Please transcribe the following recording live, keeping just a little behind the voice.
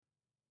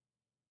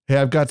Hey,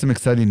 I've got some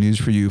exciting news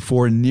for you.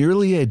 For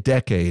nearly a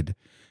decade,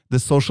 the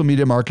Social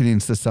Media Marketing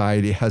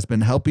Society has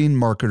been helping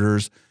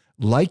marketers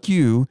like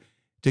you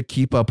to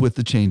keep up with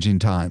the changing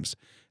times.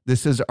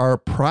 This is our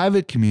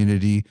private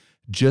community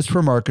just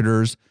for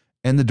marketers,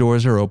 and the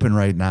doors are open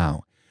right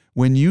now.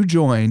 When you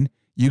join,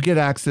 you get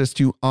access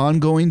to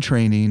ongoing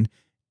training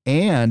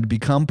and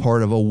become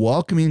part of a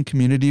welcoming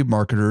community of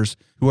marketers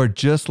who are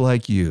just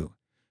like you.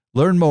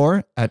 Learn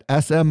more at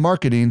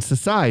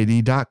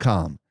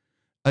smmarketingsociety.com.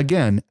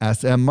 Again,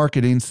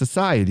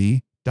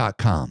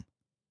 smmarketingsociety.com.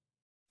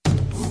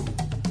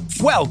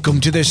 Welcome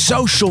to the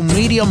Social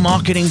Media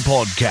Marketing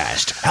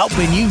Podcast,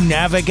 helping you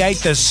navigate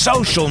the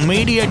social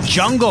media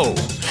jungle.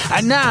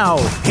 And now,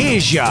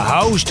 here's your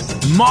host,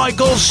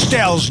 Michael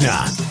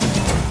Stelzner.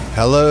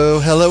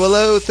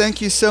 Hello.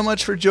 Thank you so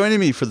much for joining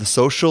me for the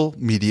Social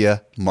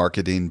Media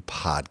Marketing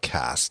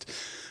Podcast,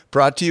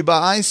 brought to you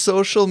by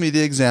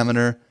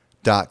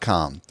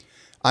socialmediaexaminer.com.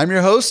 I'm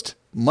your host,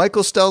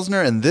 Michael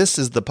Stelzner, and this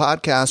is the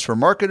podcast for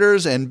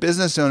marketers and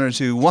business owners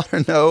who want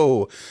to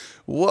know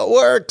what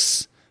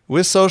works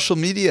with social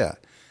media.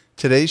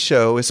 Today's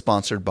show is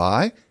sponsored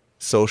by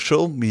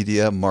Social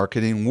Media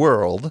Marketing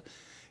World.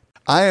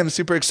 I am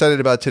super excited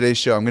about today's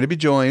show. I'm going to be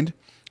joined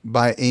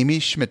by Amy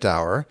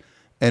Schmittauer,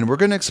 and we're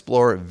going to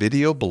explore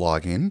video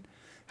blogging,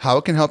 how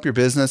it can help your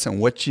business,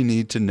 and what you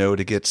need to know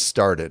to get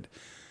started.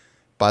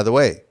 By the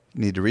way,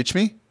 you need to reach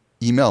me?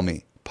 Email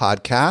me,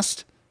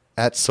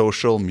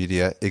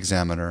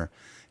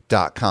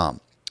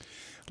 podcast@socialmediaexaminer.com.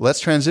 Let's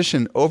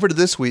transition over to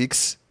this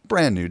week's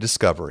brand new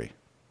discovery.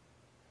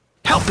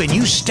 Helping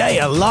you stay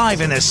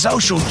alive in a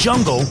social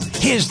jungle,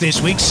 here's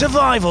this week's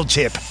survival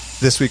tip.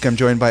 This week I'm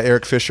joined by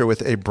Eric Fisher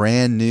with a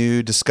brand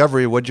new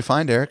discovery. What'd you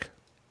find, Eric?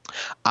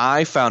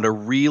 I found a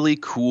really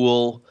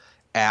cool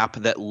app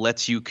that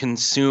lets you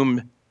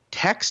consume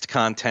text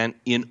content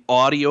in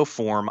audio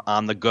form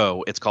on the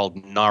go. It's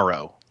called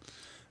Narro.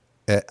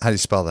 How do you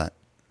spell that?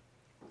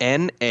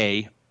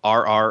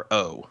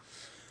 Narro.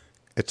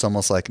 It's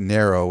almost like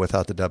narrow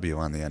without the W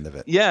on the end of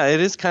it. Yeah, it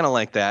is kind of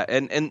like that.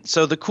 And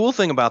so the cool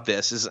thing about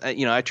this is,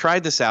 I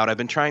tried this out. I've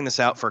been trying this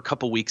out for a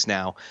couple weeks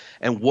now.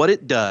 And what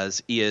it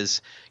does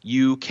is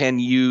you can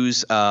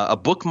use a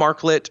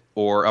bookmarklet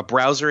or a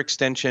browser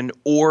extension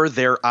or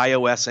their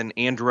iOS and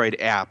Android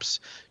apps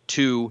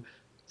to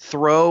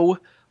throw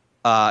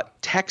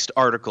text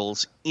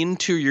articles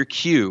into your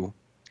queue.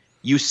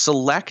 You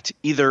select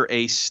either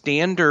a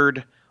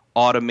standard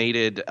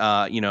automated,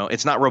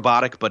 it's not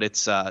robotic, but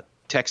it's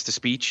text to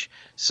speech.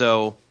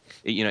 So,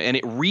 and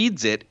it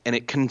reads it and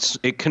it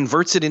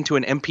converts it into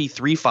an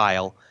MP3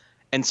 file.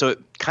 And so it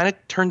kind of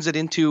turns it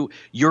into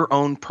your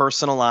own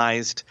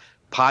personalized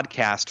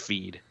podcast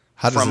feed.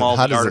 How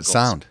does it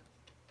sound?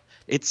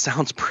 It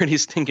sounds pretty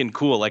stinking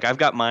cool. Like I've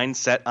got mine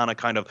set on a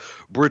kind of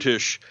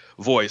British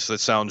voice that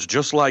sounds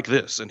just like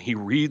this. And he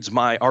reads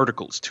my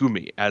articles to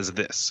me as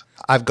this.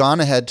 I've gone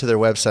ahead to their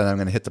website. I'm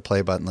going to hit the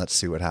play button. Let's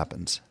see what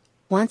happens.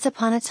 Once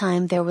upon a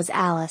time there was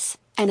Alice,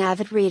 an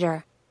avid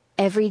reader.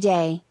 Every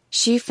day,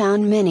 she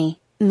found many,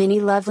 many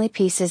lovely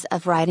pieces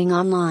of writing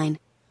online.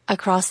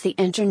 Across the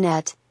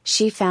internet,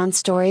 she found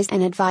stories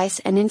and advice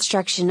and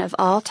instruction of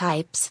all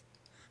types.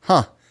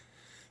 Huh.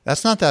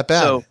 That's not that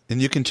bad.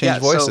 And you can change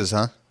voices,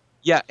 huh?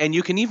 Yeah, and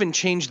you can even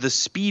change the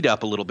speed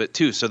up a little bit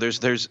too. So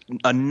there's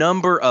a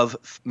number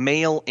of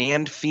male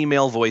and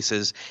female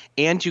voices,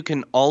 and you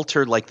can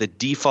alter like the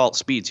default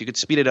speeds. You could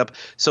speed it up.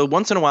 So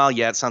once in a while,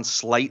 it sounds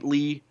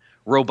slightly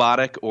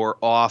robotic or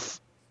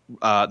off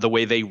the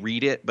way they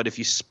read it, but if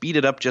you speed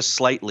it up just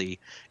slightly,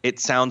 it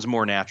sounds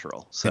more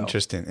natural. So.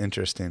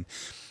 Interesting.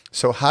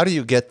 So how do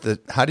you get the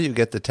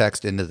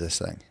text into this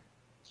thing?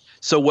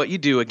 So what you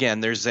do,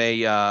 again, there's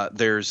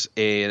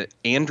a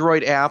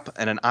Android app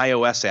and an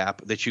iOS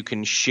app that you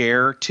can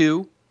share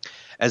to,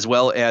 as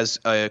well as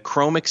a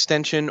Chrome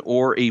extension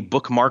or a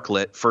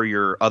bookmarklet for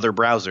your other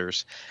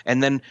browsers.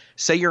 And then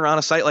say you're on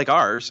a site like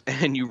ours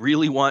and you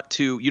really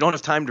you don't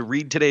have time to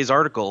read today's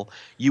article,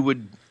 you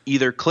would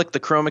either click the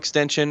Chrome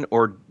extension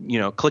or,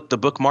 click the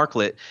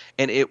bookmarklet,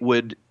 and it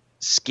would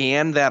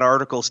scan that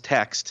article's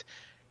text,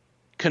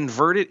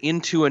 convert it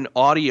into an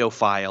audio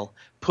file,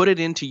 put it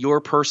into your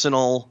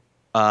personal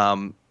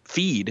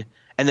feed.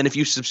 And then if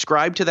you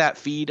subscribe to that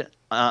feed,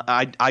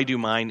 I do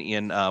mine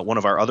in one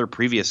of our other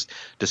previous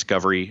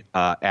discovery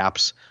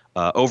apps,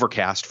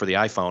 Overcast for the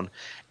iPhone,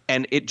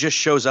 and it just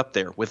shows up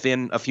there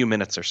within a few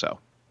minutes or so.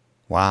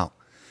 Wow.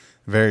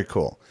 Very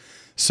cool.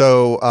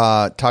 So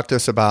talk to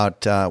us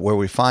about where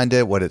we find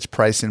it, what its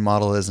pricing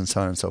model is, and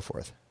so on and so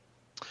forth.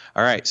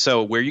 All right.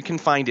 So where you can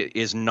find it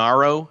is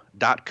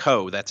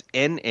narro.co. That's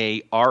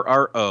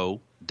NARRO.co.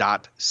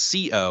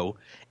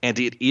 And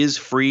it is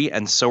free,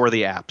 and so are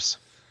the apps.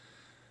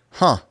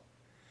 Huh.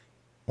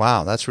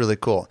 Wow, that's really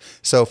cool.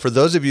 So for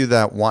those of you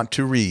that want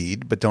to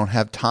read but don't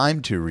have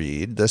time to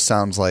read, this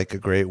sounds like a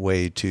great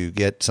way to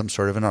get some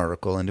sort of an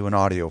article into an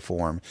audio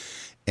form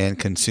and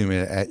consume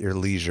it at your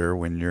leisure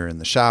when you're in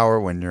the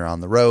shower, when you're on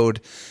the road,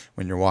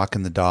 when you're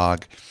walking the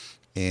dog.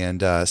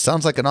 And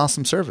sounds like an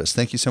awesome service.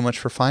 Thank you so much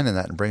for finding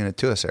that and bringing it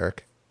to us,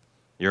 Eric.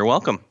 You're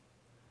welcome.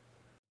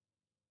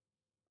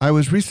 I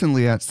was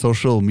recently at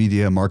Social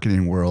Media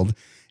Marketing World,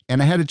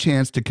 and I had a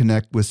chance to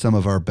connect with some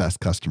of our best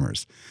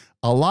customers.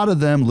 A lot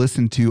of them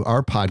listen to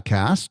our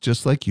podcast,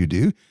 just like you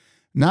do.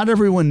 Not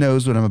everyone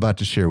knows what I'm about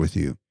to share with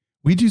you.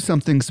 We do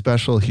something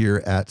special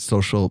here at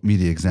Social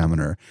Media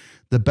Examiner.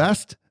 The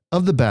best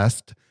of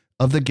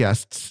the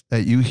guests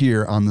that you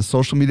hear on the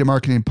Social Media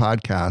Marketing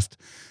Podcast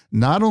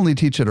not only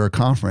teach at our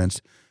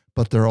conference,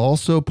 but they're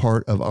also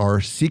part of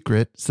our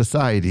secret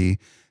society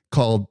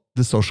called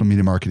the Social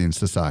Media Marketing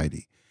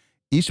Society.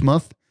 Each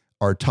month,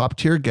 our top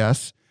tier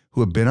guests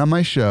who have been on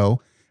my show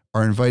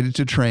are invited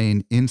to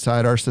train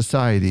inside our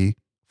society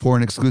for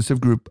an exclusive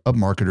group of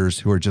marketers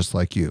who are just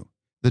like you.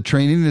 The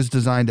training is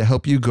designed to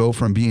help you go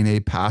from being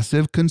a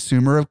passive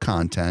consumer of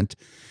content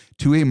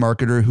to a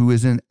marketer who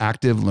is in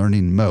active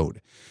learning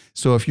mode.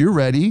 So if you're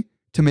ready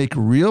to make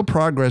real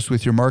progress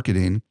with your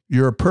marketing,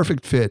 you're a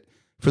perfect fit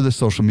for the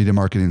Social Media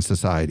Marketing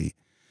Society.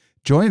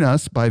 Join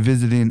us by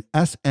visiting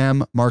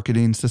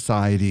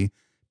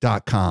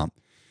smmarketingsociety.com.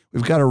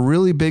 We've got a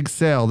really big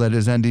sale that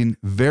is ending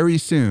very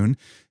soon,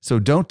 so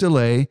don't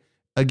delay.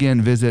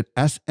 Again, visit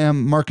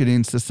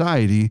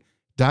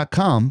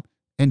smmarketingsociety.com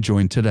and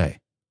join today.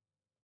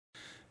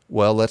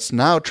 Well, let's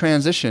now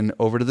transition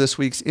over to this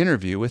week's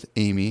interview with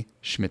Amy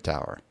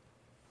Schmittauer.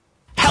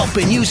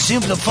 Helping you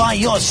simplify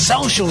your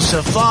social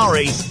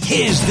safari,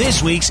 here's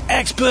this week's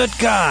expert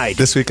guide.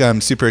 This week,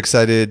 I'm super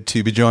excited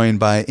to be joined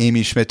by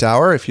Amy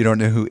Schmittauer. If you don't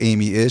know who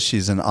Amy is,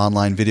 she's an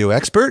online video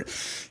expert.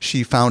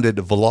 She founded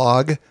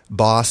Vlog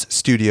Boss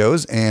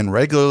Studios and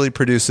regularly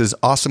produces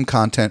awesome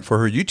content for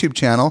her YouTube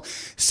channel,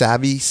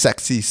 Savvy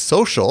Sexy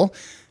Social.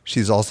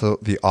 She's also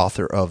the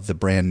author of the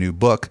brand new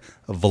book,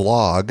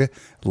 Vlog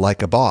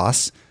Like a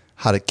Boss,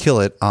 How to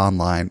Kill It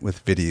Online with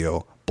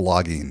Video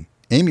Blogging.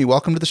 Amy,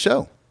 welcome to the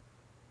show.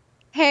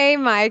 Hey,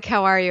 Mike.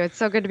 How are you? It's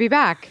so good to be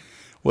back.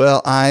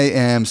 Well, I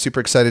am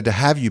super excited to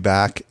have you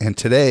back. And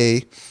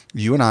today,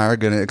 you and I are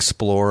going to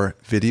explore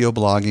video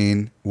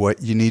blogging,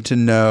 what you need to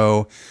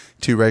know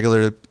to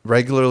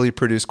regularly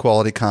produce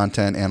quality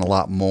content, and a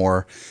lot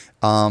more.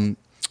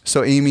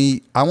 So,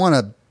 Amy, I want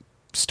to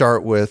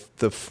start with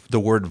the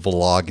word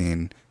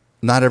vlogging.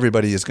 Not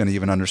everybody is going to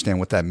even understand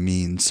what that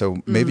means. So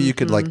maybe you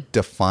could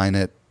define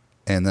it,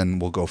 and then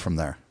we'll go from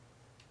there.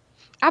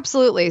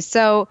 Absolutely.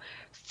 So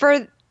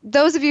for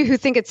those of you who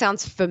think it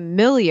sounds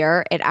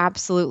familiar, it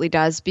absolutely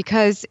does,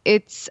 because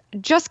it's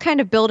just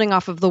kind of building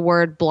off of the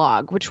word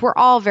blog, which we're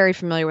all very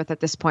familiar with at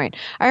this point.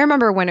 I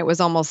remember when it was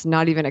almost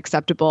not even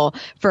acceptable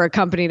for a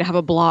company to have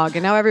a blog,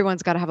 and now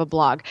everyone's got to have a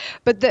blog.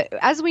 But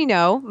as we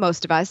know,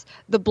 most of us,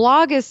 the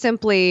blog is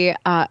simply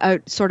a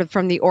sort of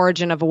from the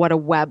origin of what a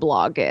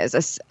weblog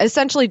is,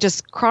 essentially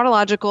just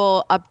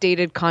chronological,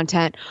 updated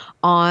content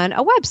on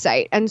a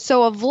website. And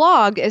so a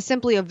vlog is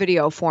simply a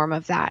video form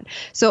of that.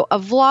 So a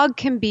vlog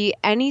can be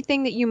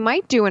anything that you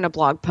might do in a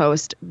blog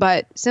post,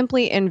 but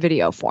simply in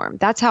video form.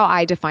 That's how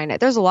I define it.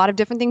 There's a lot of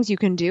different things you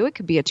can do. It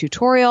could be a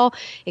tutorial.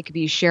 It could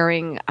be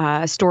sharing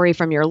a story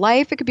from your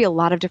life. It could be a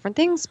lot of different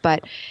things,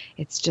 but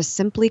it's just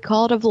simply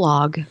called a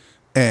vlog.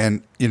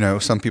 And,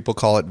 some people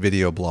call it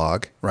video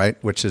blog,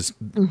 right? Which is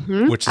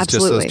Absolutely. just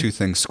those two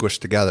things squished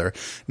together.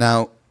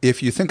 Now,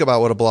 if you think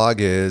about what a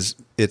blog is,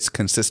 it's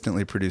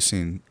consistently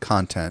producing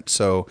content.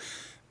 So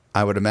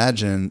I would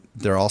imagine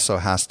there also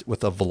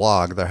with a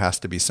vlog, there has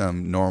to be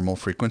some normal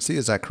frequency.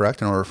 Is that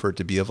correct, in order for it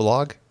to be a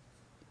vlog?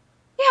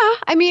 Yeah,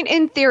 I mean,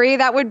 in theory,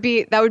 that would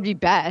be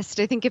best.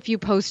 I think if you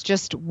post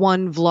just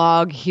one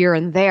vlog here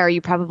and there, you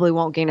probably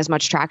won't gain as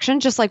much traction.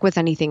 Just like with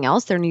anything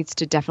else, there needs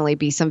to definitely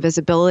be some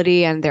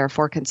visibility and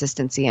therefore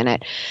consistency in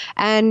it.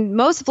 And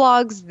most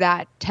vlogs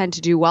that tend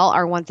to do well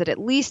are ones that at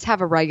least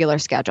have a regular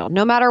schedule.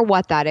 No matter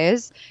what that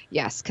is,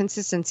 yes,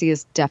 consistency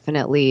is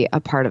definitely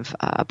a part of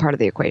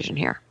the equation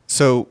here.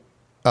 So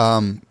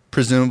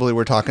presumably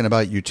we're talking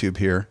about YouTube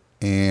here.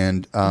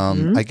 And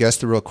I guess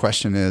the real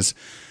question is,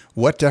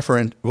 what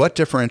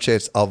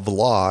differentiates a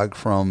vlog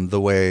from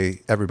the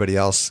way everybody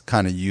else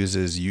kind of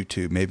uses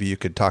YouTube? Maybe you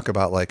could talk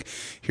about,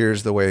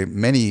 here's the way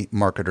many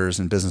marketers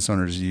and business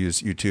owners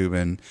use YouTube,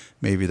 and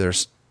maybe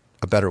there's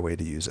a better way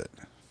to use it.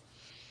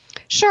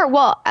 Sure.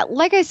 Well,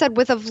 like I said,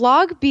 with a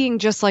vlog being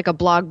just like a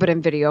blog, but in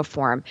video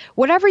form,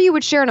 whatever you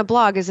would share in a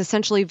blog is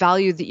essentially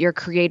value that you're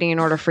creating in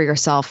order for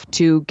yourself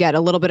to get a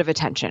little bit of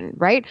attention,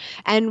 right?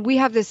 And we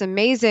have this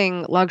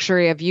amazing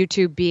luxury of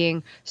YouTube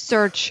being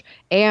search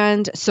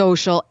and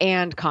social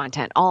and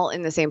content all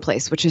in the same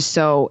place, which is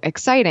so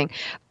exciting.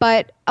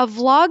 But a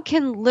vlog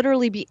can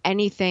literally be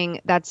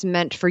anything that's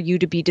meant for you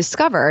to be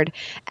discovered.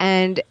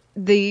 And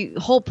the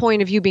whole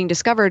point of you being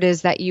discovered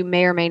is that you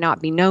may or may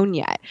not be known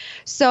yet.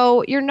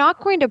 So you're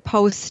not going to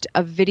post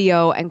a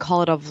video and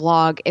call it a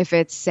vlog if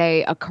it's,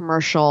 say, a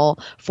commercial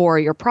for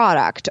your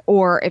product,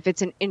 or if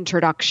it's an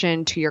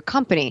introduction to your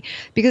company,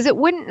 because it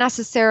wouldn't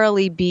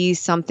necessarily be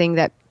something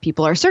that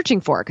people are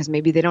searching for, because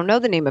maybe they don't know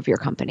the name of your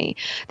company.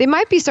 They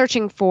might be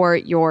searching for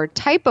your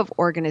type of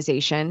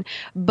organization,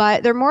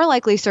 but they're more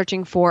likely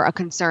searching for a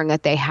concern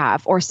that they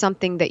have or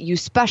something that you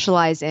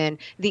specialize in,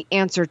 the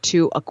answer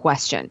to a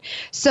question.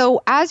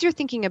 So as you're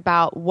thinking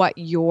about what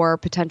your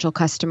potential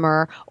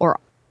customer or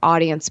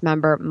audience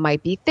member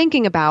might be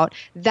thinking about,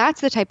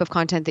 that's the type of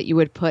content that you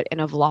would put in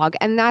a vlog.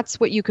 And that's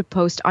what you could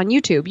post on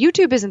YouTube.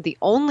 YouTube isn't the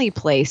only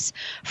place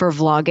for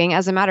vlogging.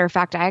 As a matter of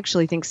fact, I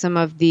actually think some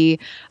of the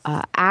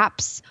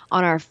apps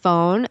on our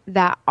phone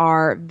that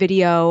are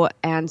video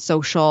and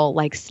social,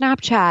 like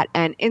Snapchat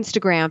and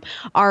Instagram,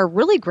 are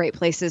really great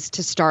places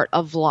to start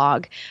a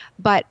vlog.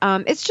 But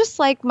it's just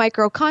like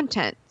micro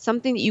content,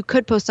 something that you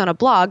could post on a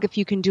blog. If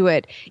you can do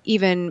it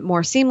even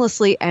more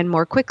seamlessly and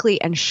more quickly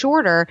and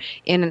shorter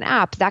in an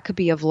app, that could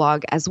be a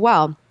vlog as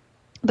well.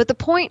 But the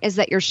point is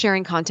that you're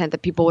sharing content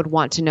that people would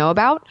want to know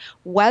about,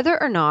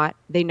 whether or not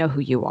they know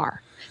who you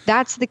are.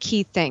 That's the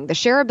key thing. The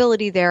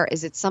shareability there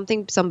is it's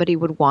something somebody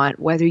would want,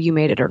 whether you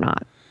made it or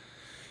not.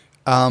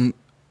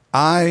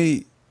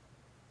 I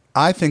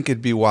think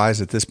it'd be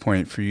wise at this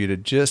point for you to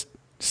just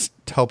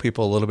tell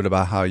people a little bit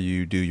about how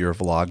you do your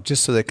vlog,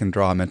 just so they can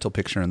draw a mental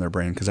picture in their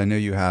brain. Because I know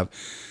you have,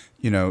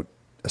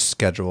 a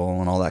schedule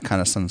and all that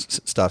kind of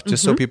stuff,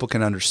 just so people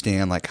can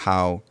understand like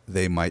how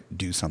they might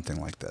do something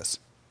like this.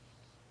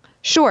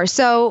 Sure.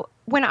 So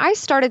when I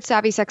started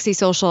Savvy Sexy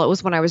Social, it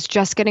was when I was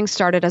just getting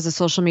started as a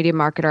social media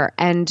marketer,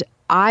 and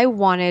I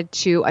wanted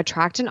to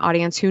attract an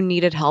audience who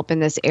needed help in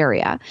this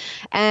area.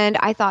 And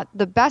I thought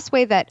the best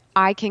way that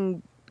I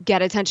can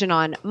get attention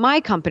on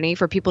my company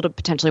for people to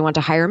potentially want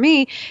to hire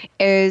me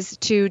is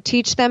to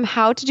teach them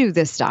how to do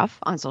this stuff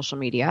on social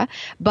media,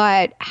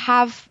 but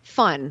have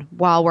fun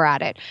while we're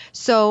at it.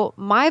 So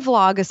my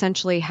vlog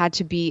essentially had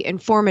to be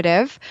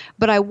informative,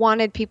 but I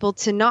wanted people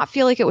to not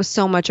feel like it was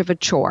so much of a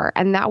chore.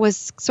 And that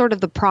was sort of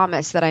the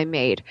promise that I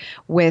made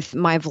with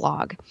my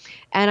vlog.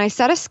 And I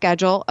set a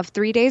schedule of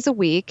 3 days a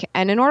week.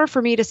 And in order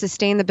for me to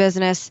sustain the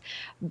business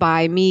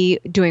by me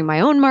doing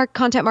my own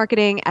content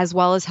marketing, as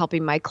well as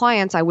helping my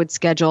clients, I would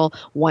schedule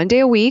 1 day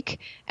a week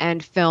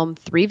and film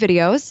 3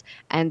 videos.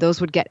 And those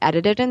would get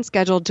edited and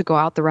scheduled to go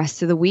out the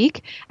rest of the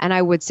week. And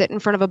I would sit in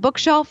front of a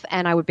bookshelf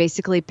and I would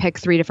basically pick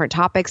 3 different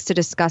topics to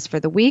discuss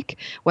for the week,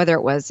 whether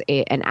it was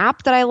an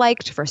app that I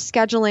liked for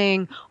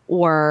scheduling,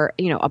 or,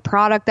 a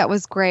product that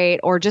was great,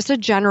 or just a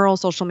general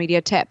social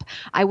media tip.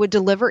 I would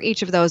deliver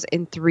each of those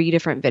in 3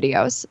 different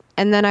videos,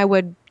 and then I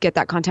would get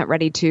that content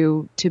ready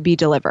to be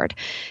delivered.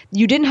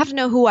 You didn't have to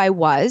know who I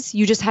was.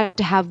 You just had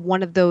to have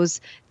one of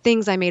those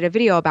things I made a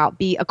video about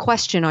be a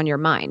question on your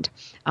mind.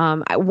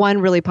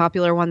 One really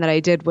popular one that I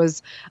did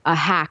was a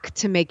hack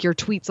to make your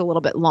tweets a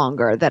little bit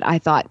longer that I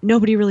thought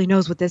nobody really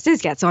knows what this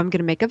is yet, so I'm going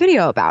to make a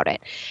video about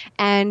it.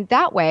 And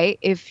that way,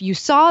 if you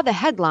saw the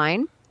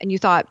headline and you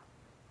thought,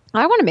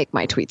 I want to make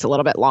my tweets a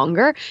little bit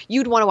longer,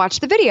 you'd want to watch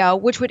the video,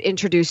 which would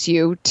introduce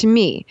you to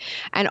me.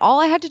 And all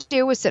I had to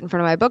do was sit in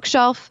front of my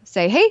bookshelf,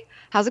 say, hey,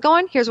 how's it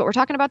going? Here's what we're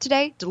talking about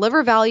today.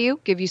 Deliver value,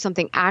 give you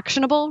something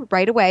actionable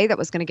right away that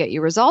was going to get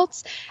you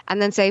results.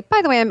 And then say,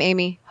 by the way, I'm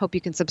Amy. Hope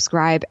you can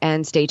subscribe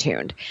and stay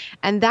tuned.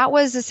 And that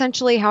was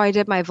essentially how I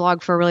did my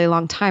vlog for a really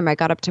long time. I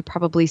got up to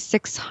probably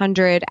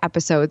 600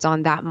 episodes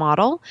on that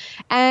model.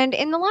 And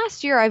in the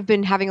last year, I've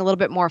been having a little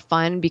bit more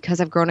fun because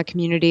I've grown a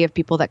community of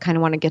people that kind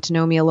of want to get to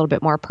know me a little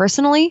bit more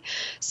personally.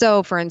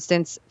 So for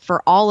instance,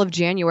 for all of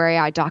January,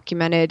 I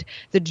documented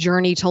the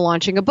journey to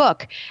launching a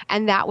book.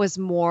 And that was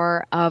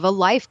more of a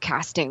life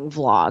casting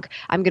vlog.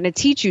 I'm going to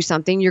teach you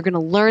something. You're going to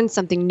learn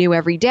something new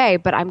every day,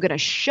 but I'm going to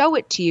show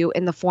it to you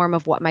in the form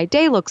of what my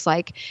day looks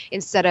like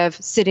instead of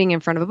sitting in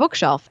front of a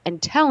bookshelf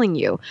and telling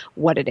you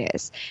what it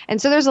is.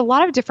 And so there's a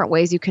lot of different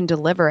ways you can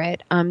deliver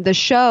it. The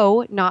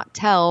show, not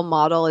tell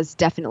model is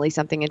definitely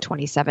something in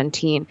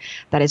 2017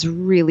 that is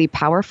really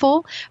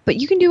powerful, but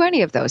you can do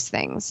any of those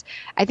things.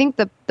 I think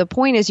the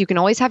point is you can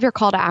always have your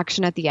call to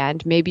action at the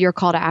end. Maybe your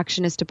call to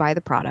action is to buy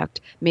the product.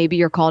 Maybe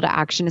your call to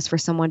action is for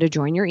someone to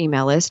join your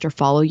email list or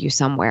follow you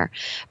somewhere.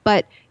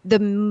 But the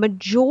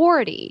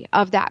majority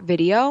of that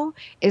video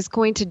is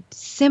going to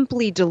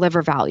simply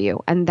deliver value.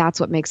 And that's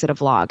what makes it a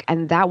vlog.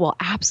 And that will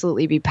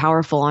absolutely be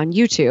powerful on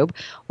YouTube,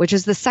 which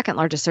is the second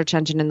largest search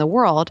engine in the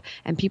world.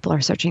 And people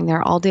are searching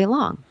there all day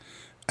long.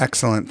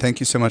 Excellent.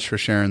 Thank you so much for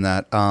sharing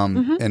that.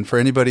 And for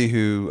anybody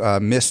who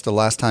missed the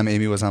last time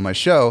Amy was on my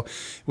show,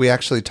 we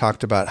actually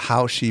talked about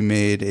how she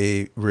made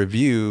a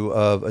review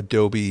of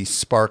Adobe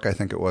Spark, I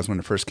think it was when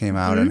it first came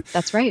out. And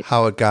that's right.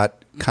 How it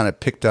got kind of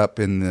picked up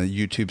in the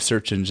YouTube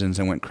search engines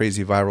and went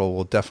crazy viral.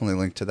 We'll definitely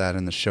link to that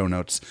in the show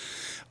notes.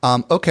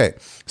 Okay.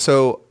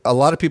 So a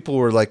lot of people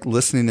were like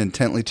listening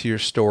intently to your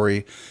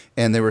story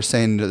and they were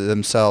saying to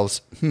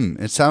themselves,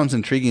 it sounds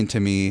intriguing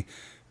to me,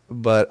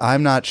 but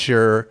I'm not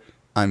sure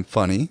I'm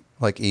funny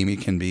like Amy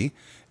can be.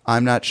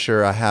 I'm not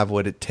sure I have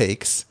what it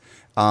takes.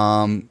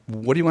 What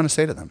do you want to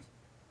say to them?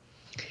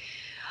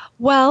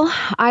 Well,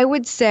 I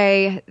would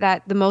say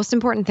that the most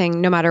important thing,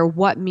 no matter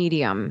what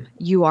medium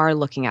you are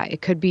looking at,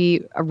 it could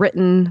be a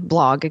written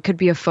blog, it could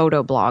be a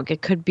photo blog,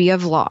 it could be a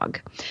vlog.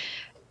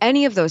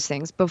 Any of those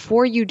things,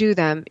 before you do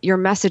them, your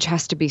message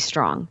has to be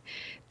strong.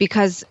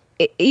 Because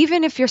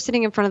even if you're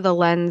sitting in front of the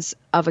lens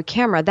of a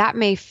camera, that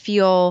may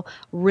feel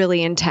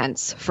really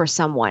intense for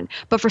someone.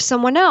 But for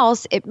someone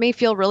else, it may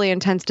feel really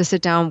intense to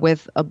sit down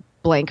with a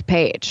blank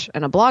page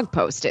and a blog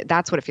post.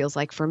 That's what it feels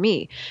like for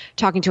me.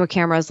 Talking to a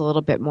camera is a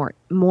little bit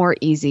more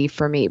easy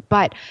for me.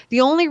 But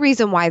the only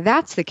reason why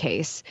that's the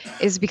case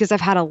is because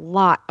I've had a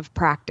lot of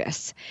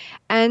practice.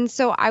 And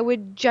so I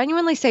would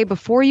genuinely say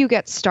before you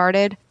get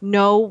started,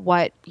 know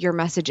what your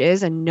message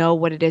is and know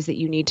what it is that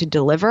you need to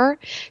deliver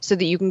so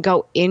that you can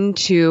go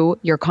into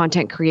your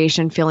content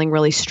creation feeling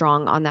really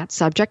strong on that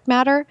subject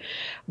matter.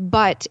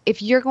 But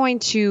if you're going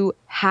to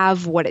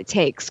have what it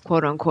takes,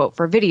 quote unquote,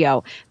 for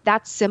video,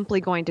 that's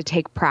simply going to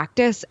take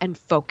practice and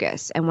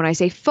focus. And when I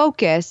say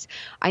focus,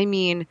 I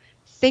mean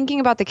thinking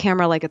about the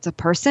camera like it's a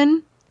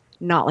person,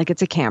 not like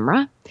it's a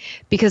camera,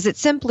 because it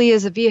simply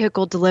is a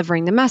vehicle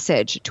delivering the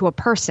message to a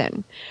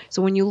person.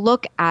 So when you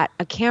look at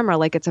a camera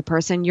like it's a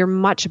person, you're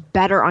much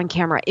better on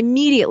camera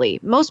immediately.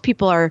 Most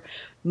people are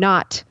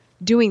not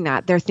doing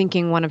that. They're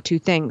thinking one of two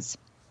things.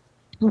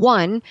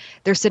 One,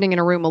 they're sitting in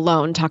a room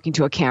alone talking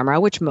to a camera,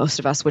 which most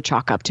of us would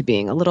chalk up to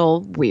being a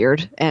little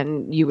weird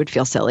and you would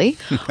feel silly.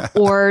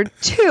 Or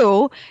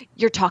two,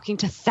 you're talking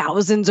to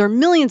thousands or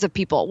millions of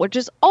people, which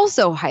is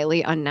also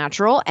highly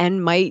unnatural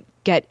and might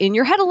get in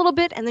your head a little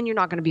bit, and then you're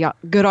not going to be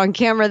good on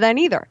camera then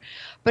either.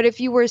 But if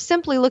you were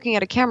simply looking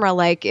at a camera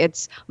like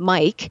it's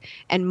Mike,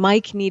 and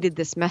Mike needed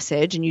this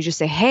message, and you just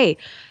say, hey,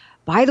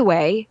 by the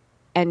way,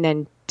 and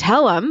then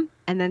tell him,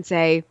 and then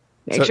say,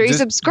 make sure you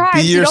subscribe.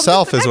 Be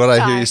yourself is what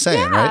I hear you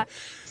saying, right?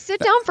 Sit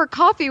down for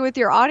coffee with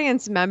your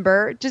audience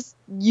member. Just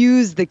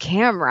use the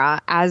camera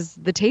as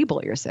the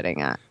table you're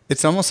sitting at.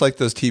 It's almost like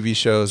those TV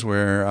shows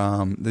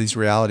where these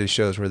reality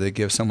shows where they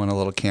give someone a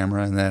little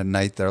camera and then at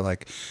night they're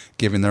like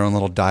giving their own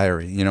little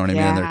diary. You know what I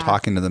mean? They're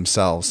talking to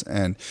themselves.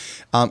 And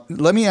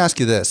let me ask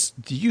you this.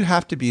 Do you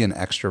have to be an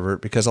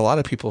extrovert? Because a lot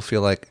of people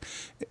feel like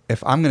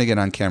if I'm going to get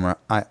on camera,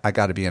 I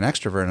got to be an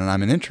extrovert and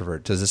I'm an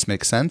introvert. Does this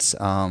make sense?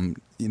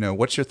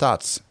 What's your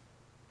thoughts?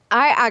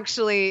 I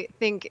actually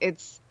think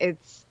it's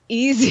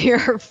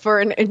easier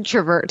for an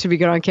introvert to be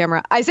good on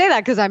camera. I say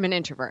that because I'm an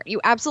introvert. You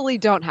absolutely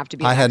don't have to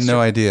be. I had no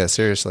idea,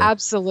 seriously.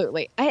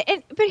 Absolutely. But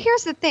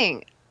here's the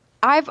thing.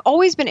 I've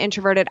always been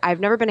introverted.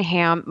 I've never been a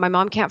ham. My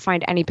mom can't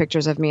find any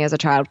pictures of me as a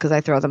child because I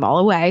throw them all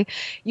away.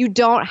 You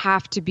don't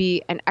have to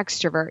be an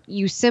extrovert.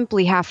 You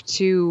simply have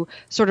to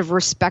sort of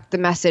respect the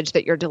message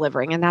that you're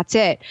delivering, and that's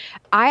it.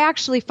 I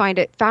actually find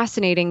it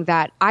fascinating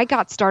that I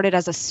got started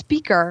as a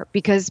speaker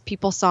because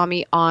people saw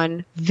me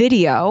on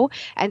video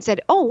and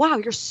said, oh, wow,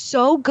 you're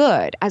so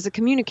good as a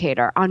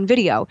communicator on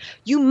video.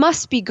 You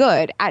must be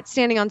good at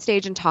standing on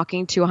stage and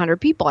talking to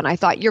 100 people. And I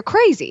thought, you're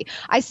crazy.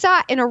 I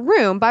sat in a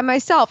room by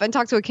myself and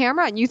talked to a camera,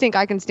 and you think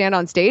I can stand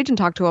on stage and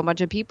talk to a bunch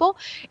of people?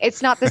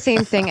 It's not the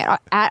same thing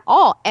at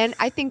all. And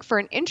I think for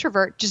an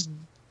introvert, just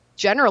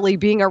generally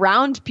being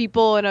around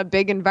people in a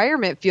big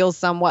environment feels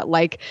somewhat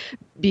like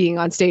being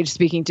on stage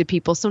speaking to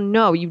people. So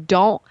no, you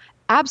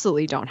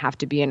absolutely don't have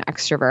to be an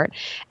extrovert.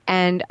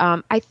 And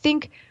I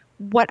think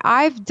what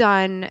I've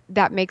done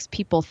that makes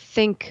people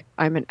think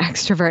I'm an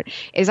extrovert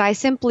is I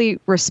simply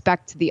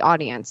respect the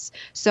audience.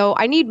 So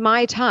I need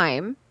my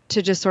time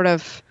to just sort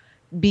of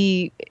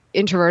be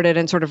introverted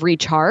and sort of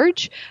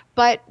recharge.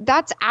 But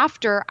that's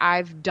after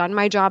I've done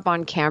my job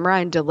on camera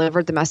and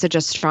delivered the message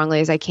as strongly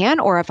as I can,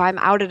 or if I'm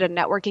out at a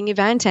networking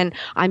event and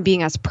I'm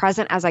being as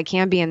present as I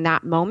can be in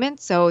that moment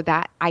so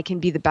that I can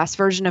be the best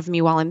version of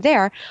me while I'm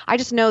there. I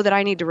just know that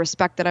I need to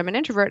respect that I'm an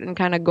introvert and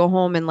kind of go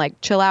home and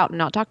like chill out and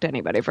not talk to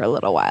anybody for a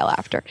little while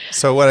after.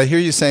 So what I hear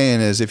you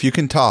saying is if you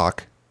can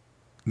talk,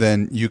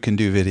 then you can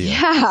do video.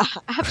 Yeah,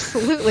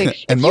 absolutely.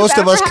 And most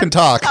of us can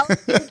talk.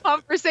 A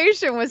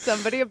conversation with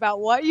somebody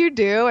about what you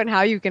do and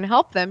how you can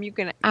help them, you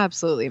can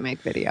absolutely make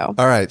video.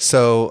 All right.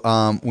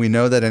 So we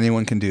know that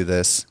anyone can do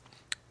this,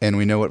 and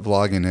we know what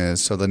vlogging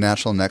is. So the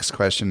natural next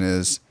question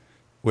is,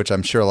 which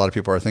I'm sure a lot of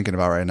people are thinking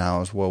about right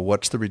now, is, well,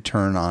 what's the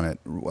return on it?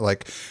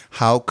 Like,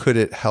 how could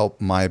it help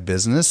my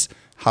business?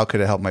 How could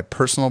it help my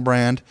personal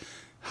brand?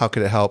 How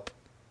could it help,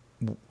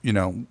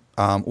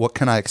 what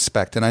can I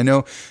expect? And I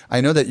know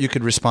that you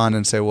could respond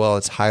and say, well,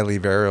 it's highly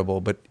variable,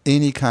 but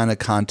any kind of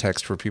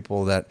context for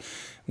people that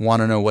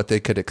want to know what they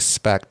could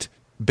expect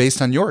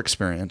based on your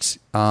experience,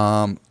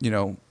 talk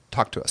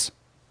to us.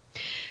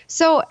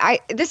 So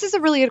this is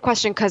a really good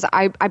question because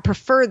I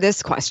prefer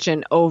this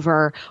question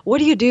over what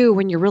do you do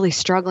when you're really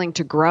struggling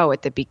to grow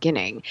at the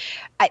beginning?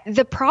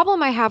 The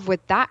problem I have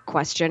with that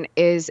question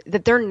is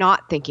that they're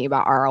not thinking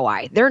about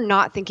ROI. They're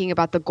not thinking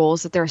about the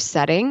goals that they're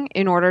setting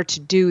in order to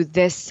do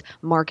this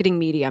marketing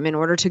medium, in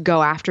order to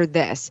go after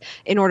this,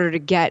 in order to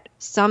get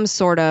some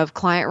sort of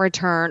client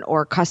return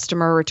or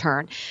customer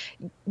return.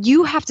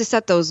 You have to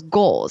set those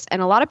goals.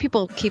 And a lot of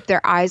people keep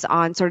their eyes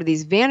on sort of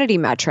these vanity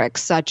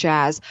metrics such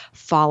as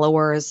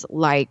followers,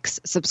 likes,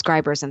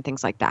 subscribers, and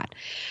things like that.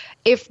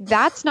 If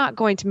that's not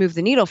going to move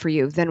the needle for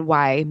you, then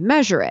why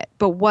measure it?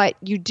 But what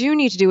you do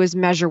need to do is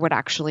measure what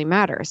actually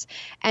matters.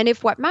 And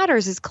if what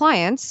matters is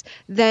clients,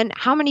 then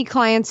how many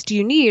clients do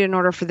you need in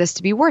order for this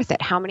to be worth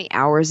it? How many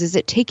hours is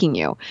it taking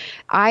you?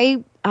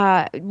 I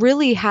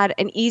really had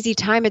an easy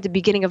time at the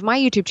beginning of my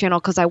YouTube channel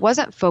because I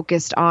wasn't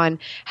focused on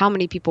how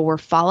many people were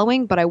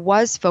following, but I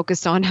was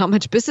focused on how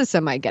much business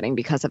am I getting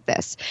because of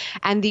this.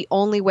 And the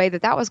only way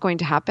that that was going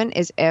to happen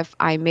is if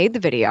I made the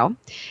video,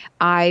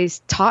 I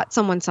taught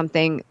someone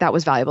something that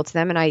was valuable to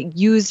them, and I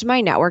used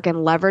my network and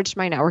leveraged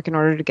my network in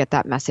order to get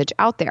that message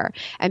out there.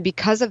 And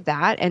because of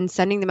that, and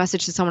sending the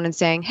message to someone and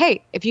saying,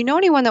 hey, if you know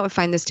anyone that would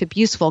find this tip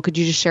useful, could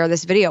you just share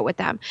this video with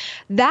them?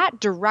 That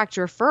direct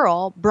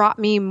referral brought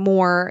me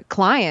more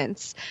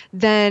clients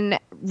than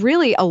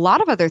really a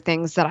lot of other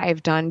things that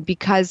I've done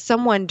because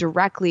someone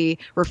directly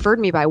referred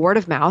me by word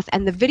of mouth,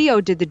 and the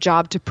video did the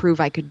job to prove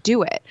I could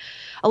do it.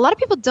 A lot of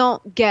people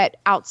don't get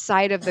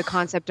outside of the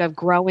concept of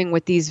growing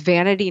with these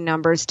vanity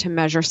numbers to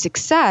measure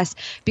success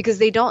because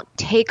they don't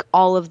take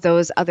all of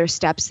those other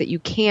steps that you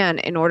can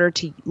in order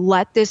to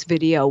let this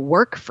video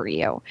work for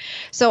you.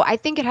 So I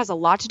think it has a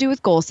lot to do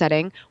with goal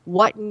setting.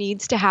 What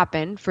needs to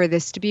happen for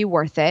this to be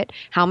worth it?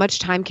 How much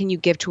time can you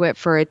give to it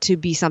for it to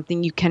be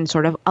something you can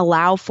sort of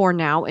allow for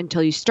now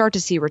until you start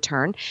to see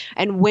return?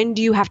 And when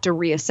do you have to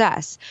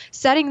reassess?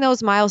 Setting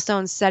those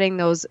milestones, setting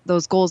those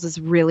goals is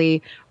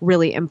really,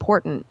 really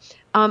important.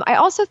 I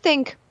also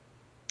think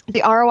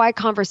the ROI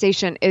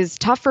conversation is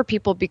tough for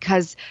people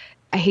because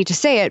I hate to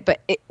say it, but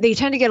they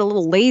tend to get a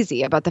little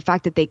lazy about the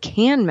fact that they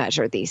can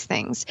measure these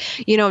things.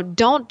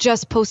 Don't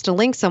just post a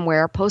link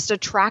somewhere, post a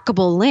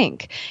trackable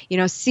link.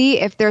 See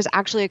if there's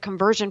actually a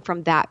conversion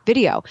from that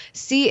video.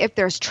 See if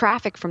there's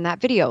traffic from that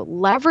video.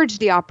 Leverage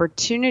the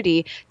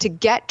opportunity to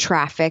get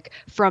traffic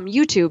from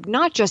YouTube,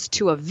 not just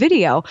to a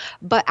video,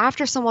 but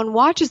after someone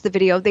watches the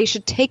video, they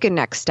should take a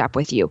next step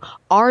with you.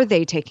 Are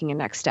they taking a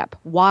next step?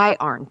 Why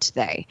aren't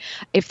they?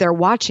 If they're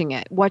watching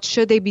it, what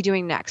should they be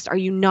doing next? Are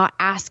you not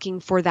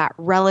asking for that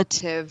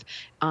relative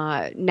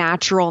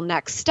natural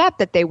next step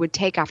that they would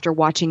take after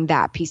watching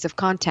that piece of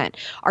content?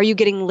 Are you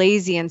getting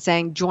lazy and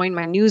saying, join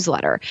my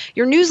newsletter?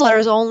 Your newsletter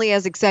is only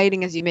as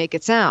exciting as you make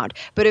it sound.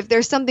 But if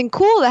there's something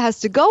cool that has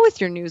to go with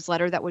your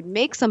newsletter that would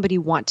make somebody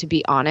want to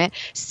be on it,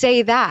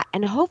 say that.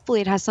 And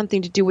hopefully it has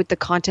something to do with the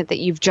content that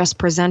you've just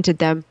presented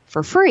them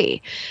for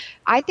free.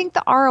 I think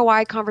the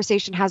ROI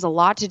conversation has a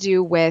lot to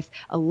do with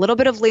a little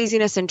bit of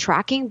laziness in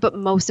tracking, but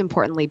most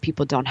importantly,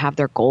 people don't have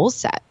their goals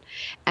set.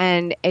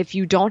 And if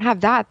you don't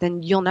have that,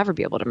 then you'll never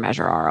be able to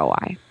measure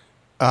ROI.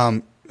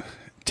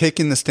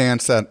 Taking the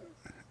stance that,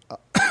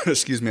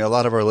 excuse me, a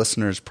lot of our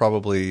listeners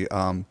probably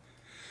are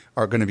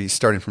going to be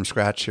starting from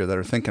scratch here that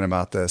are thinking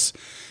about this.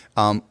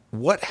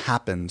 What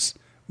happens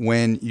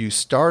when you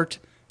start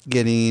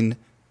getting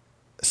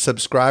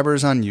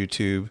subscribers on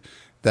YouTube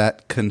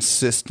that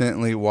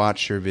consistently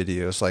watch your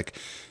videos? Like,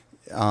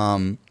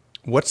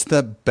 what's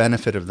the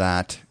benefit of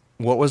that?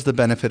 What was the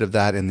benefit of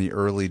that in the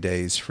early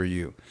days for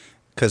you?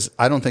 Because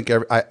I don't think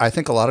I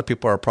think a lot of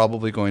people are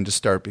probably going to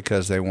start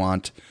because they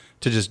want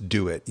to just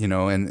do it,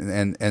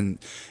 and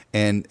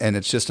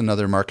it's just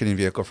another marketing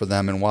vehicle for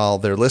them. And while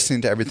they're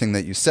listening to everything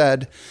that you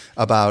said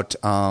about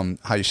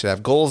how you should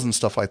have goals and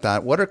stuff like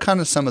that, what are kind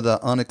of some of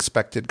the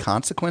unexpected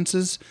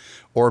consequences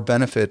or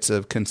benefits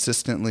of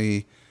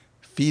consistently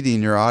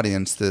feeding your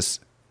audience this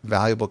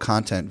valuable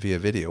content via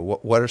video?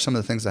 What are some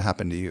of the things that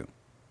happen to you?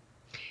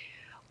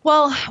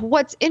 Well,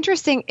 what's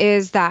interesting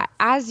is that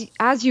as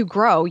you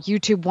grow,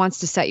 YouTube wants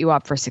to set you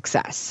up for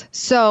success.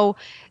 So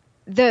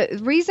the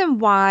reason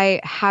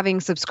why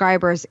having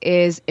subscribers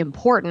is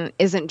important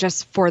isn't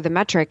just for the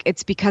metric,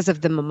 it's because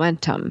of the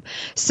momentum.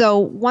 So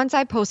once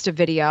I post a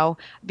video,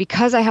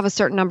 because I have a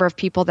certain number of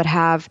people that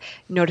have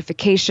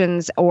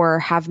notifications or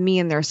have me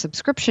in their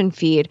subscription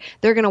feed,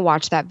 they're going to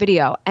watch that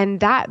video. And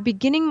that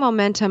beginning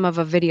momentum of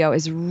a video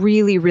is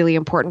really, really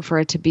important for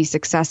it to be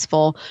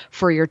successful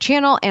for your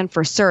channel and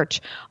for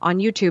search on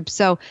YouTube.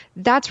 So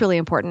that's really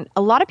important.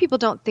 A lot of people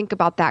don't think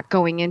about that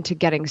going into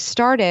getting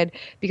started,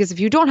 because if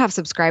you don't have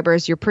subscribers,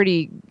 you're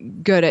pretty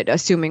good at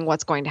assuming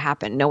what's going to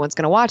happen. No one's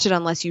going to watch it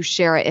unless you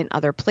share it in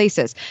other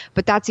places.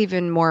 But that's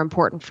even more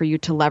important for you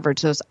to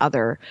leverage those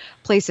other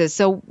places.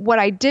 So what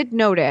I did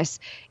notice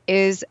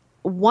is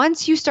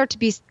once you start to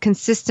be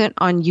consistent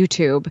on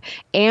YouTube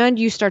and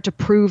you start to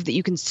prove that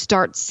you can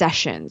start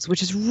sessions,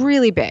 which is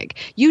really big.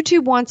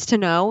 YouTube wants to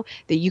know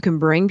that you can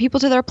bring people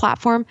to their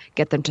platform,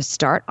 get them to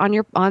start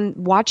on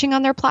watching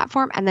on their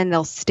platform, and then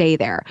they'll stay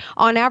there.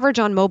 On average,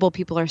 on mobile,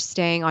 people are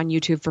staying on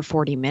YouTube for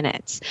 40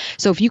 minutes.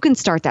 So if you can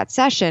start that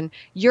session,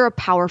 you're a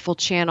powerful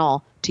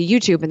channel to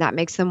YouTube, and that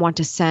makes them want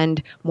to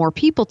send more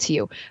people to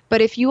you. But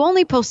if you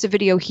only post a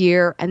video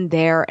here and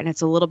there and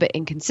it's a little bit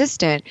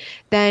inconsistent,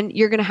 then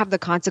you're going to have the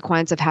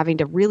consequence of having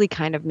to really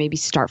kind of maybe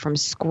start from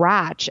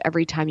scratch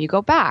every time you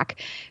go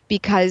back,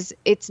 because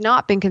it's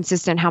not been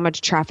consistent how much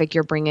traffic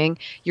you're bringing.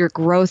 Your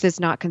growth is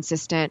not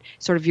consistent.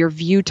 Sort of your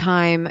view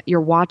time,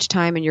 your watch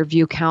time, and your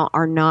view count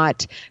are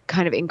not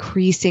kind of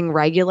increasing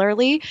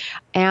regularly.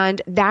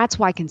 And that's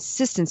why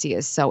consistency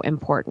is so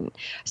important.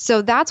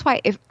 So that's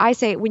why if I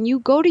say when you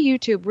go to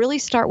YouTube, really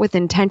start with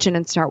intention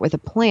and start with a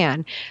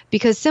plan,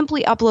 because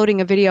simply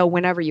uploading a video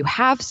whenever you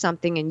have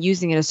something and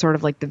using it as sort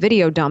of like the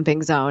video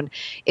dumping zone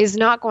is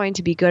not going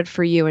to be good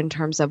for you in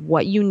terms of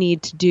what you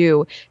need to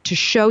do to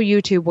show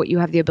YouTube what you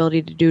have the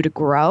ability to do to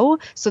grow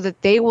so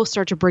that they will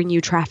start to bring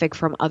you traffic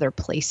from other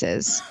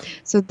places.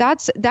 So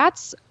that's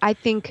I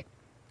think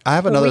I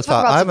have another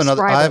thought. I have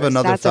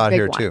another thought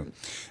here too.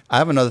 I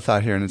have another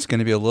thought here, and it's going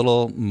to be a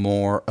little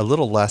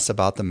less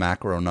about the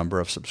macro number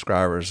of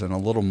subscribers and a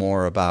little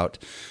more about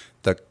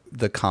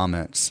the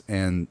comments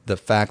and the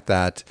fact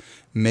that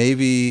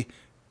maybe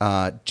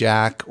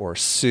Jack or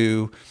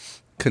Sue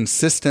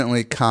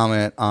consistently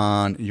comment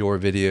on your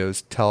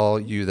videos, tell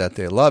you that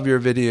they love your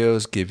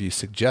videos, give you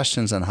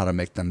suggestions on how to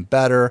make them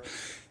better,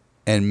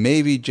 and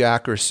maybe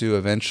Jack or Sue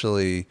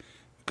eventually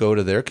go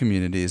to their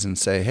communities and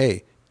say,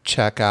 hey,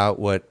 check out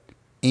what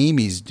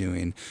Amy's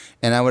doing.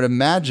 And I would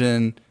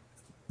imagine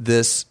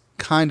this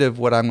kind of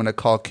what I'm going to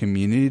call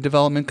community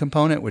development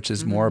component, which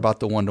is more about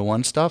the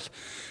one-to-one stuff,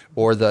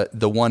 or the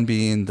one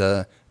being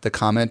the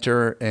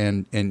commenter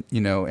and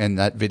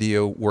that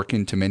video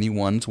working to many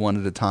ones one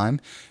at a time,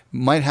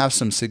 might have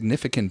some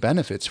significant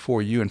benefits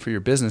for you and for your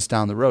business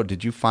down the road.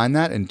 Did you find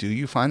that, and do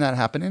you find that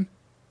happening?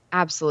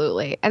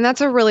 Absolutely. And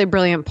that's a really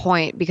brilliant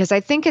point, because I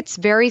think it's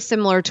very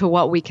similar to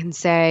what we can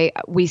say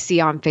we see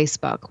on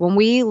Facebook. When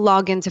we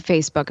log into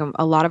Facebook, and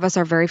a lot of us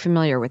are very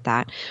familiar with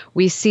that,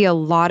 we see a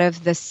lot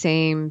of the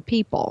same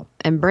people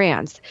and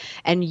brands,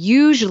 and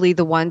usually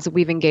the ones that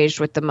we've engaged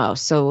with the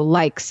most. So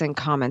likes and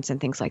comments and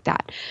things like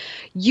that.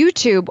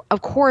 YouTube,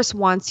 of course,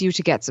 wants you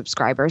to get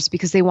subscribers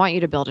because they want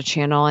you to build a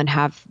channel and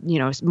have,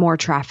 more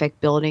traffic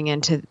building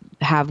and to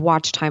have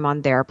watch time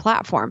on their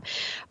platform.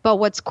 But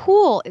what's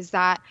cool is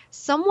that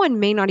someone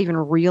may not even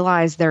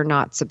realize they're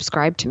not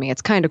subscribed to me.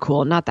 It's kind of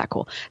cool, not that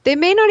cool. They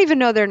may not even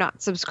know they're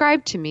not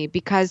subscribed to me,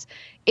 because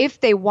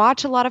if they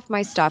watch a lot of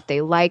my stuff, they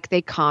like,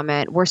 they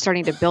comment, we're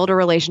starting to build a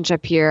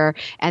relationship here,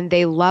 and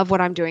they love what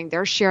I'm doing,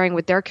 they're sharing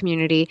with their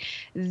community,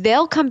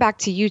 they'll come back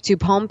to YouTube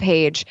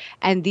homepage.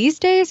 And these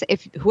days,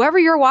 if whoever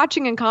you're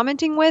watching and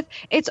commenting with,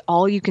 it's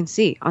all you can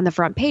see on the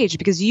front page,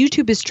 because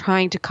YouTube is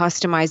trying to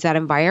customize that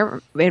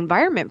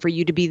environment for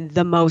you to be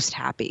the most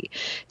happy,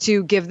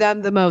 to give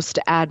them the most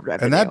ad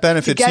revenue. And that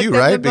benefits you,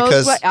 right?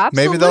 Because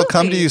maybe they'll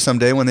come to you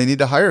someday when they need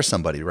to hire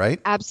somebody,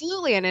 right?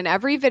 Absolutely. And in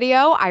every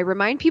video, I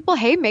remind people,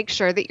 hey, make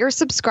sure that you're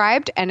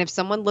subscribed. And if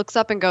someone looks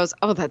up and goes,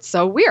 oh, that's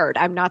so weird,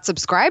 I'm not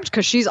subscribed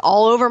because she's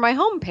all over my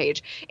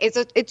homepage,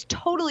 it's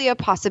totally a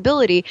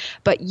possibility.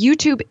 But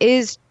YouTube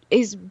is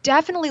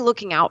definitely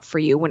looking out for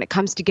you when it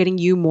comes to getting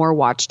you more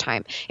watch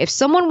time. If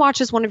someone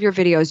watches one of your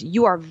videos,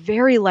 you are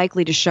very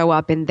likely to show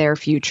up in their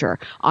future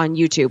on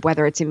YouTube,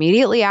 whether it's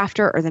immediately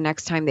after or the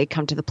next time they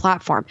come to the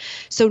platform.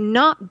 So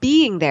not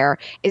being there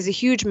is a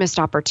huge missed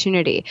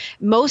opportunity.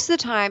 Most of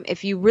the time,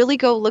 if you really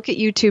go look at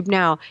YouTube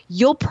now,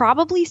 you'll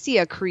probably see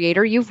a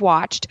creator you've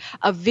watched,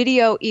 a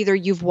video either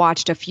you've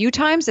watched a few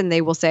times and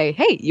they will say,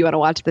 hey, you want to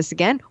watch this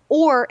again?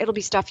 Or it'll be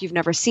stuff you've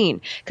never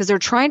seen, because they're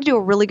trying to do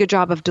a really good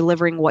job of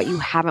delivering what you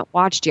haven't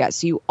watched yet.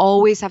 So you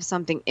always have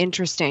something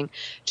interesting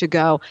to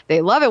go. They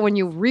love it when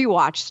you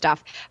rewatch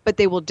stuff, but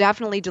they will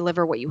definitely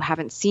deliver what you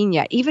haven't seen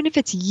yet, even if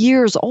it's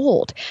years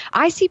old.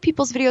 I see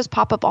people's videos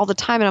pop up all the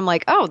time and I'm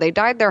like, oh, they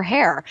dyed their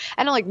hair.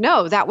 And I'm like,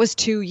 no, that was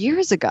 2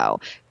 years ago.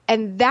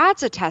 And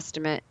that's a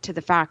testament to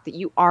the fact that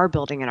you are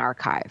building an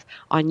archive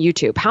on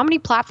YouTube. How many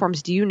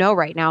platforms do you know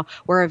right now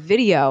where a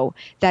video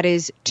that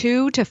is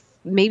 2 to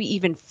maybe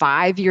even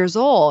 5 years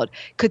old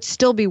could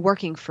still be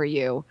working for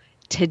you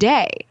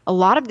today? A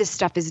lot of this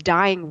stuff is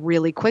dying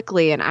really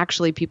quickly, and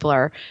actually people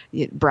are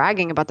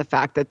bragging about the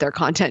fact that their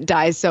content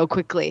dies so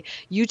quickly.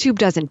 YouTube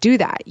doesn't do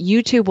that.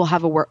 YouTube will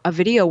have a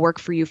video work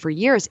for you for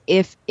years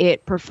if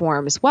it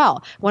performs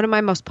well. One of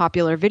my most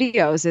popular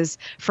videos is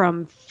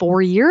from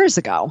 4 years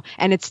ago,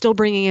 and it's still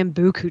bringing in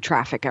buku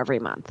traffic every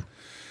month.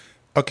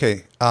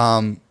 Okay,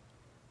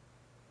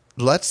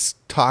 let's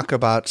talk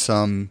about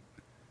some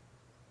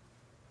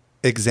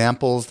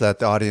examples that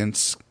the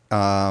audience,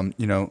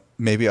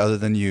 maybe other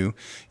than you,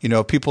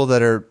 people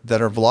that are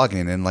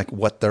vlogging and like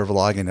what they're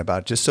vlogging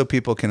about, just so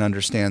people can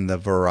understand the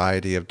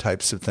variety of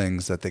types of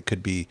things that they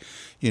could be,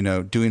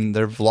 doing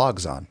their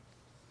vlogs on.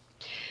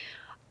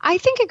 I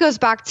think it goes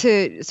back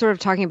to sort of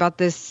talking about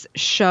this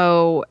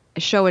show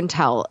and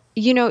tell.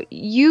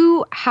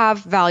 You have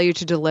value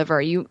to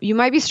deliver. You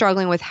might be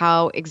struggling with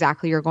how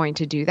exactly you're going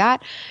to do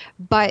that,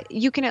 but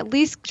you can at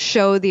least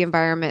show the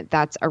environment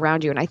that's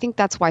around you. And I think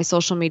that's why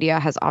social media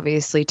has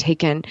obviously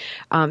taken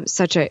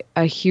such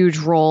a huge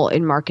role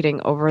in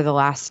marketing over the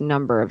last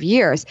number of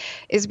years,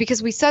 is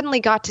because we suddenly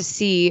got to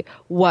see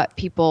what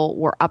people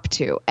were up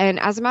to. And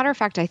as a matter of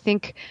fact, I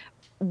think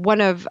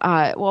one of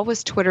what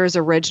was Twitter's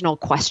original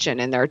question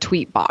in their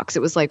tweet box.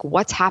 It was like,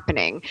 what's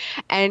happening?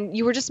 And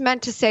you were just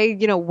meant to say,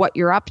 what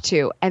you're up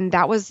to. And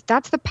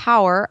that's the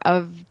power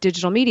of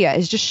digital media,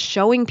 is just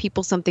showing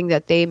people something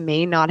that they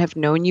may not have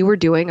known you were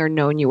doing or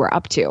known you were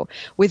up to.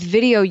 With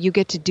video, you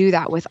get to do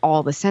that with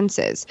all the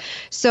senses.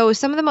 So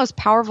some of the most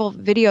powerful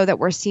video that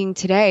we're seeing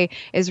today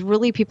is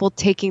really people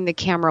taking the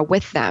camera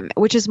with them,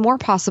 which is more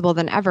possible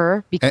than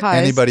ever because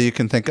anybody you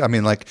can think. I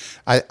mean, like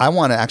I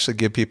want to actually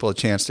give people a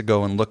chance to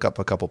go and look up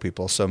a couple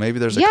people. So maybe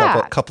there's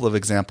a couple of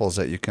examples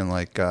that you can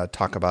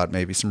talk about,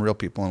 maybe some real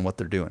people and what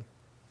they're doing.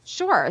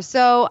 Sure.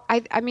 So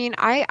I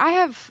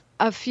have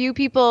a few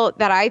people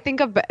that I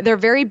think of, they're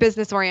very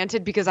business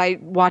oriented because I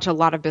watch a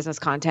lot of business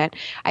content.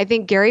 I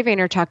think Gary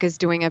Vaynerchuk is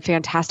doing a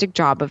fantastic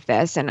job of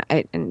this. And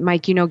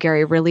Mike,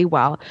 Gary really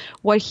well.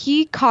 What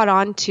he caught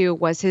on to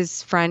was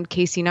his friend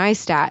Casey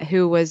Neistat,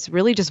 who was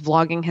really just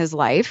vlogging his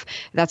life.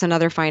 That's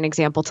another fine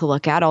example to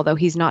look at, although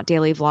he's not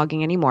daily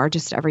vlogging anymore,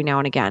 just every now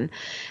and again.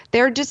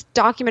 They're just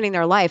documenting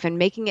their life and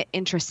making it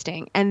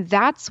interesting. And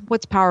that's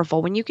what's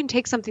powerful. When you can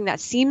take something that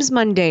seems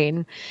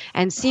mundane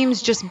and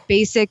seems just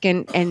basic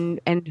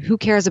and who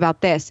cares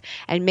about this,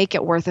 and make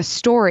it worth a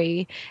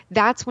story,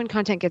 that's when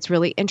content gets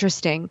really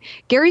interesting.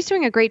 Gary's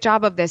doing a great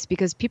job of this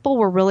because people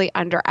were really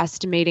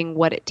underestimating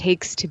what it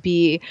takes to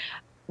be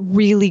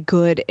really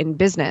good in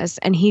business.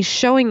 And he's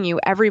showing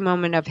you every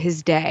moment of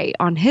his day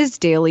on his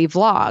daily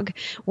vlog,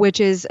 which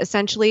is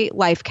essentially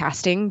life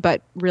casting,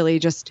 but really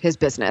just his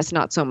business,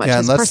 not so much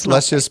his personal.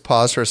 Let's just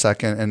pause for a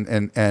second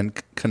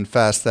and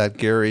confess that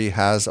Gary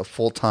has a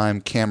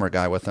full-time camera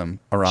guy with him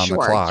around the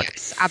clock.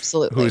 Yes,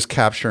 absolutely. Who's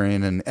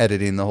capturing and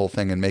editing the whole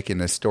thing and making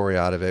a story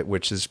out of it,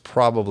 which is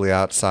probably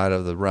outside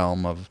of the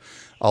realm of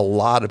a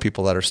lot of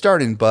people that are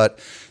starting, but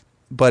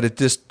it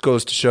just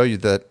goes to show you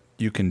that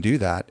you can do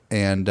that.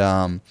 And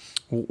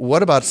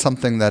what about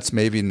something that's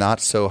maybe not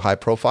so high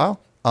profile?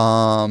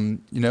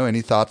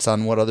 Any thoughts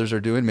on what others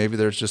are doing? Maybe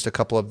there's just a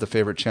couple of the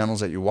favorite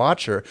channels that you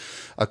watch, or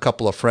a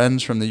couple of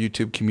friends from the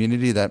YouTube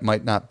community that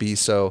might not be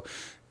so,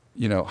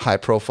 high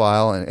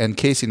profile. And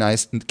Casey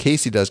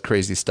does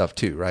crazy stuff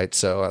too, right?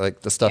 So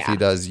like the stuff he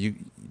does, you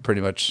pretty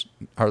much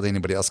hardly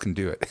anybody else can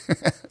do it.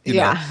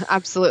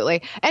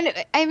 Absolutely. And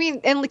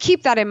and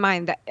keep that in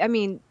mind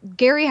that,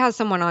 Gary has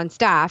someone on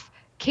staff.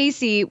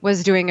 Casey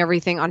was doing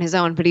everything on his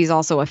own, but he's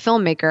also a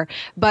filmmaker.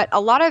 But a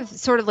lot of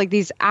sort of like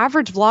these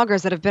average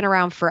vloggers that have been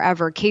around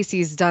forever,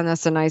 Casey's done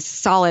us a nice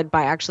solid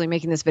by actually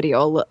making this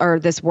video or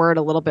this word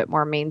a little bit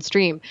more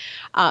mainstream.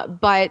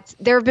 But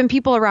there have been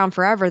people around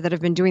forever that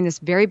have been doing this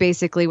very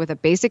basically with a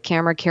basic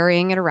camera,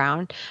 carrying it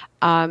around.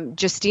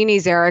 Justine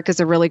Zarek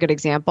is a really good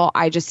example.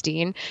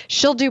 iJustine.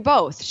 She'll do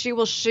both.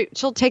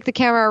 She'll take the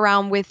camera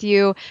around with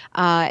you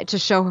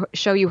to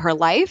show you her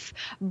life,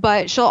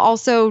 but she'll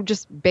also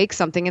just bake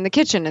something in the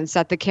kitchen and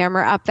set the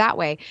camera up that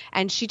way.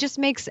 And she just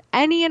makes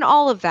any and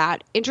all of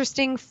that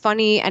interesting,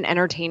 funny, and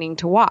entertaining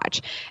to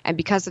watch. And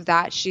because of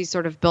that, she's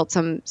sort of built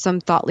some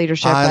thought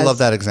leadership. I love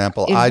that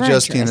example.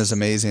 iJustine is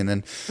amazing.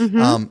 And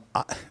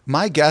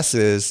my guess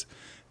is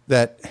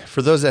that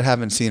for those that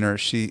haven't seen her,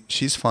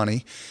 she's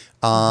funny.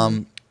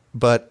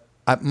 But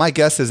my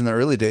guess is in the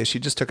early days, she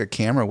just took a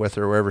camera with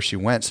her wherever she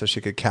went so she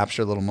could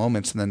capture little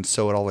moments and then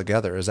sew it all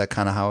together. Is that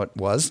kind of how it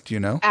was? Do you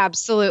know?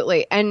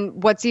 Absolutely.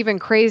 And what's even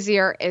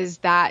crazier is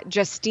that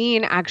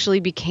Justine actually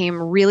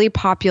became really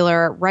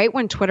popular right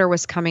when Twitter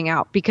was coming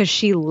out because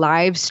she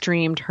live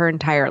streamed her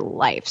entire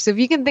life. So if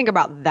you can think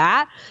about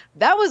that,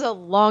 that was a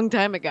long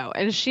time ago.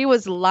 And she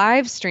was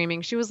live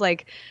streaming. She was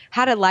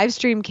had a live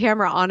stream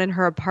camera on in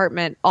her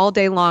apartment all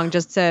day long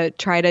just to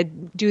try to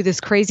do this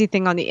crazy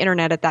thing on the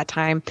internet at that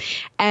time.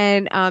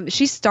 And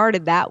she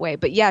started that way.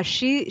 But yeah,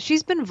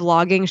 she's been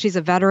vlogging. She's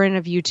a veteran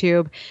of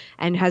YouTube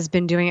and has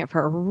been doing it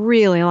for a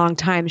really long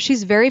time.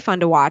 She's very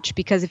fun to watch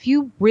because if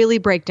you really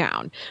break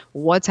down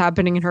what's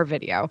happening in her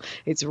video,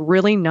 it's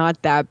really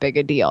not that big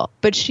a deal.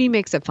 But she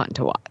makes it fun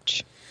to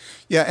watch.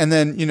 Yeah, and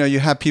then you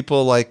have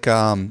people like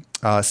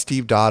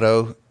Steve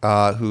Dotto,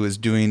 who is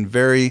doing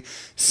very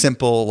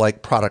simple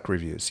product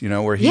reviews.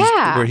 Where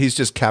he's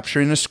just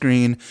capturing a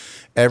screen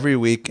every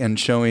week and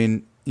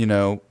showing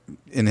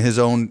in his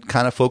own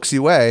kind of folksy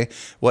way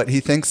what he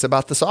thinks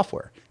about the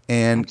software.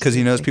 And because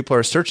he knows people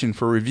are searching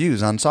for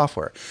reviews on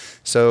software.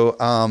 So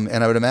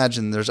and I would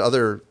imagine there's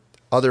other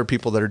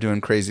people that are doing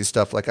crazy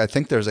stuff. Like I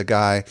think there's a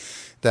guy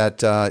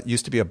that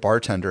used to be a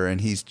bartender, and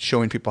he's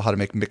showing people how to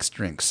make mixed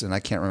drinks. And I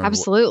can't remember.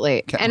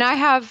 Absolutely. And I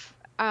have,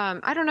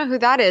 I don't know who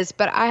that is,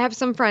 but I have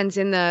some friends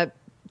in the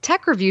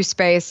tech review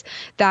space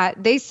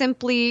that they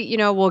simply,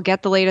 will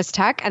get the latest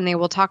tech and they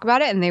will talk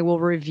about it and they will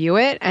review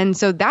it. And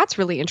so that's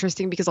really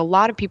interesting because a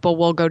lot of people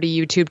will go to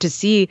YouTube to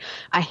see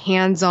a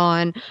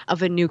hands-on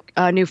of a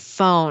new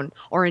phone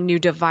or a new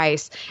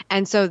device.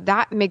 And so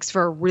that makes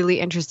for a really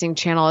interesting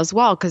channel as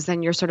well, because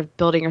then you're sort of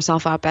building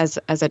yourself up as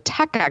a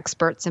tech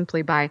expert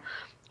simply by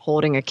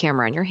holding a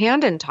camera in your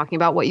hand and talking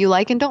about what you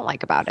like and don't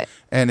like about it.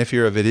 And if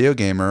you're a video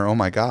gamer, oh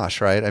my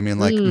gosh, right? I mean,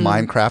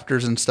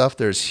 Minecrafters and stuff,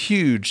 there's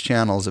huge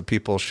channels of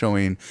people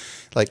showing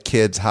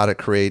kids how to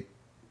create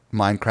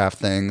Minecraft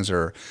things,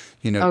 or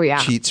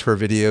cheats for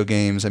video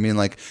games. I mean,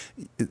 like,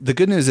 the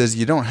good news is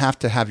you don't have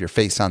to have your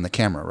face on the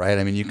camera, right?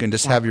 I mean, you can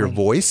just have your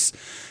voice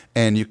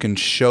and you can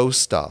show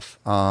stuff.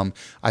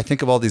 I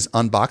think of all these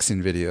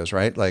unboxing videos,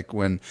 right? Like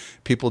when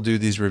people do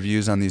these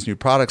reviews on these new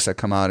products that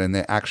come out and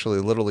they actually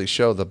literally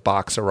show the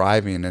box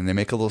arriving and they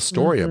make a little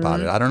story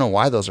about it. I don't know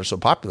why those are so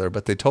popular,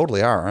 but they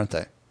totally are, aren't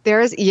they?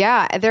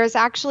 There's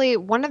actually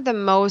one of the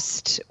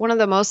most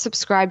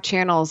subscribed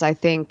channels, I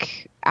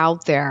think,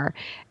 out there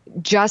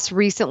just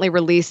recently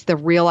released the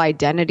real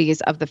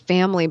identities of the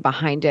family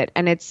behind it,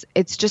 and it's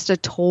just a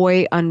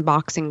toy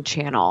unboxing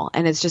channel,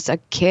 and it's just a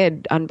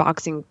kid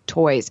unboxing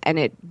toys, and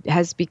it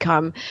has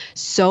become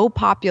so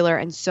popular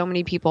and so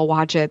many people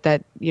watch it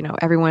that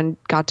everyone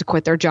got to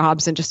quit their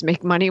jobs and just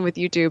make money with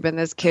YouTube, and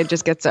this kid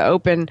just gets to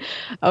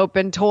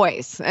open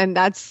toys, and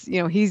that's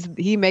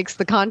he makes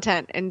the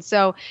content. And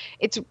so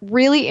it's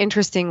really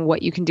interesting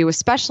what you can do,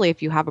 especially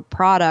if you have a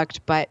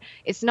product, but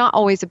it's not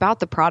always about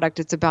the product,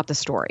 it's about the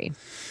story.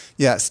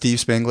 Yeah, Steve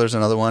Spangler's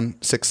another one.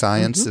 Sick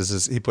Science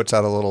he puts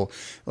out a little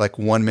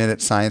 1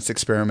 minute science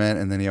experiment,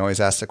 and then he always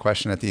asks a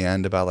question at the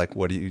end about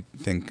what do you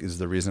think is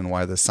the reason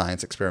why the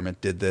science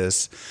experiment did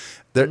this.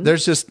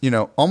 There's just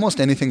almost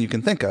anything you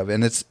can think of,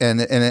 and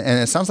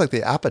it sounds like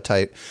the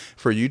appetite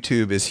for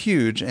YouTube is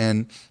huge.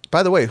 And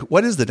by the way,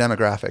 what is the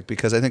demographic?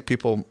 Because I think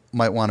people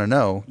might want to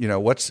know.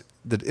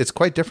 It's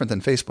quite different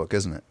than Facebook,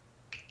 isn't it?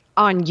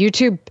 On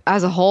YouTube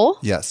as a whole?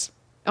 Yes.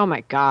 Oh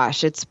my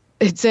gosh, it's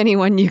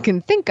anyone you can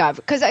think of.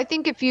 Because I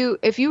think if you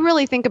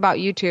really think about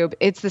YouTube,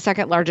 it's the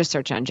second largest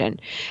search engine.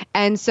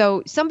 And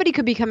so somebody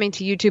could be coming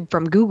to YouTube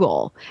from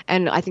Google.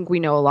 And I think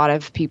we know a lot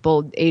of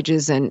people,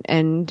 ages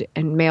and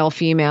male,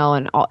 female,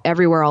 and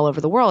everywhere all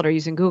over the world are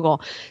using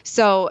Google.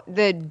 So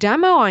the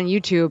demo on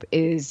YouTube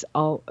is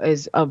a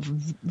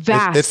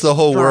vast It's the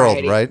whole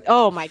variety. world, right?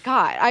 Oh my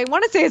God. I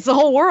want to say it's the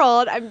whole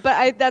world,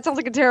 but that sounds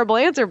like a terrible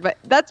answer, but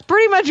that's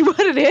pretty much what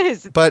it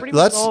is. It's but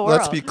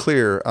let's be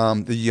clear.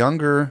 The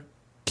younger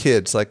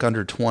kids, like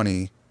under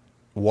 20,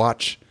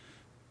 watch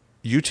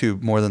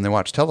YouTube more than they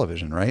watch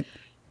television, right?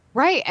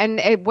 Right.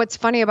 And what's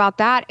funny about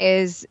that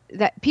is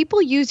that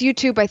people use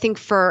YouTube, I think,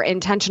 for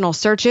intentional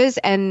searches.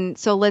 And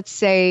so let's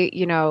say,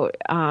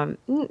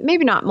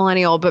 maybe not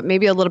millennial, but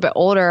maybe a little bit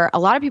older. A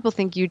lot of people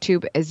think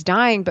YouTube is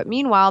dying, but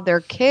meanwhile,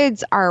 their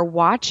kids are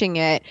watching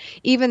it,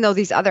 even though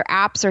these other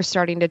apps are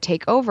starting to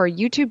take over.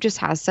 YouTube just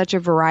has such a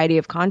variety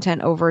of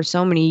content over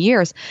so many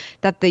years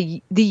that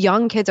the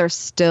young kids are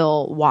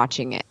still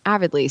watching it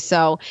avidly.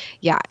 So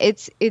yeah,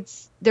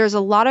 there's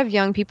a lot of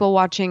young people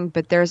watching,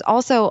 but there's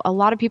also a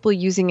lot of people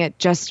using it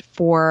just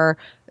for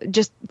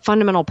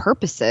fundamental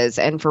purposes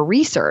and for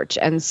research.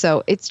 And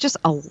so it's just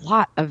a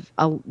lot of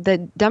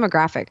the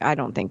demographic, I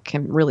don't think,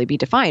 can really be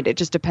defined. It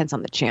just depends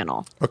on the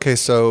channel. Okay,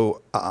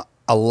 so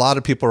a lot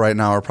of people right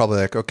now are probably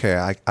like,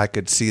 okay, I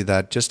could see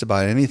that just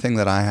about anything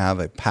that I have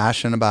a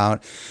passion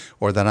about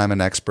or that I'm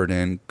an expert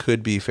in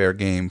could be fair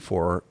game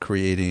for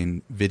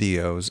creating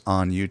videos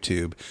on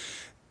YouTube.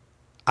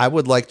 I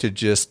would like to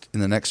just, in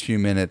the next few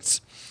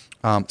minutes,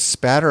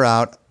 spatter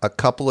out a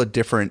couple of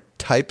different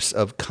types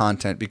of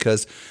content,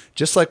 because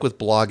just like with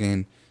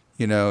blogging,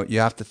 you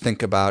have to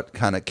think about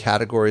kind of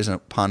categories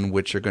upon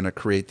which you're going to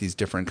create these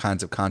different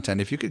kinds of content.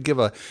 If you could give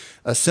a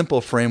simple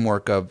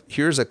framework of,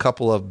 here's a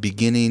couple of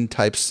beginning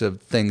types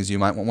of things you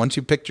might want. Once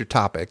you picked your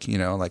topic,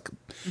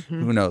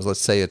 who knows, let's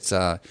say it's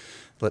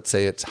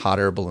hot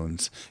air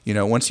balloons.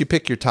 Once you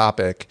pick your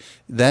topic,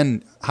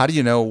 then how do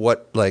you know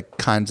what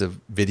kinds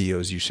of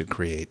videos you should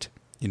create?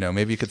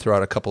 Maybe you could throw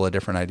out a couple of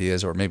different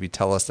ideas, or maybe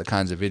tell us the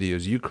kinds of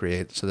videos you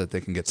create so that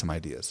they can get some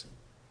ideas.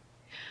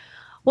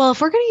 Well,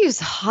 if we're going to use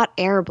hot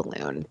air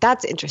balloon,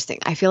 that's interesting.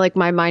 I feel like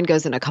my mind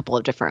goes in a couple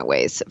of different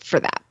ways for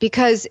that,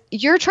 because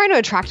you're trying to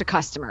attract a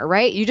customer,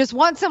 right? You just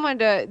want someone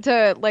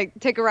to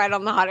take a ride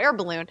on the hot air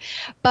balloon,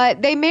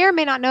 but they may or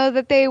may not know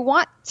that they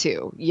want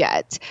to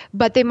yet,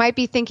 but they might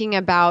be thinking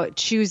about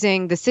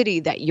choosing the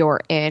city that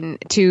you're in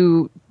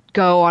to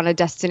go on a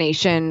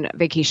destination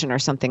vacation or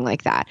something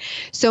like that.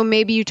 So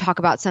maybe you talk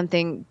about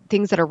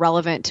things that are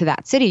relevant to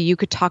that city. You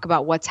could talk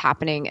about what's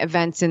happening,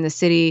 events in the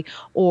city,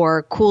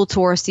 or cool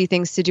touristy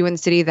things to do in the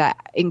city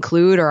that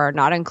include or are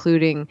not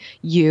including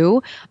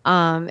you.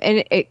 And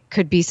it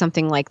could be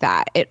something like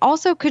that. It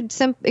also could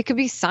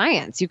be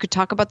science. You could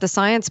talk about the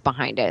science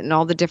behind it and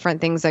all the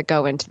different things that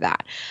go into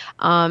that.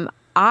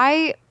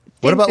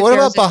 What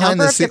about behind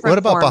the scenes? What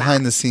about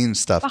behind the scenes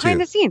stuff too? Behind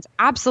the scenes,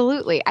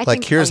 absolutely. I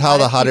think here's how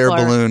the hot air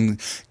balloon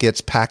gets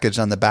packaged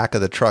on the back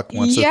of the truck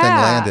once the thing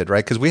landed,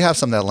 right? Because we have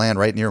some that land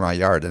right near my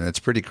yard, and it's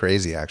pretty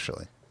crazy,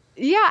 actually.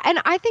 Yeah, and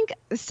I think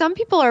some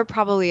people are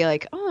probably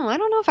like, oh, I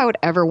don't know if I would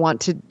ever want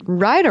to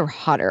ride a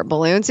hot air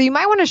balloon. So you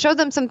might want to show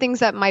them some things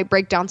that might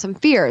break down some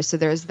fears. So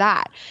there's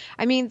that.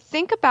 I mean,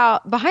 think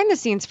about behind the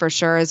scenes for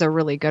sure is a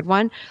really good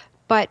one.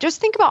 But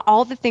just think about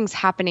all the things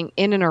happening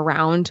in and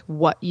around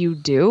what you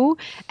do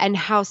and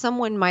how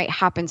someone might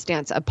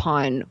happenstance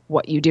upon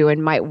what you do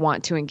and might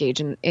want to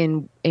engage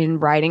in in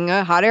riding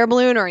a hot air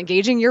balloon or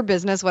engaging your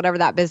business, whatever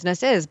that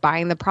business is,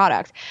 buying the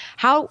product.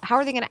 How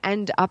are they going to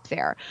end up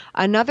there?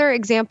 Another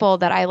example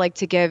that I like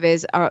to give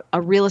is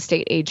a real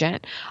estate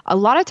agent. A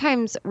lot of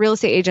times real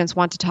estate agents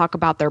want to talk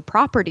about their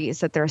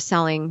properties that they're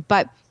selling,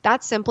 but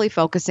that's simply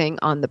focusing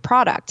on the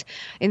product.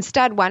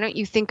 Instead, why don't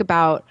you think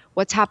about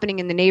what's happening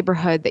in the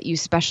neighborhood that you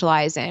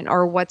specialize in,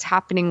 or what's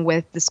happening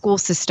with the school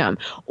system?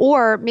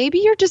 Or maybe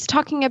you're just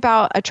talking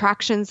about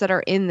attractions that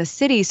are in the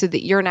city so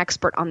that you're an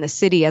expert on the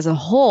city as a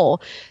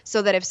whole,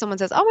 so that if someone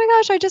says, oh my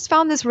gosh, I just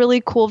found this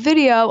really cool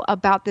video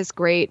about this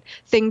great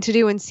thing to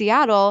do in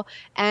Seattle,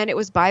 and it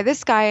was by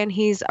this guy and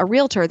he's a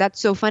realtor. That's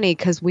so funny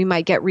because we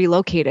might get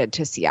relocated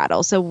to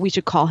Seattle, so we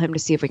should call him to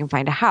see if we can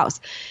find a house.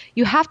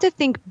 You have to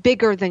think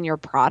bigger than your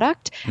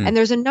product, and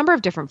there's a number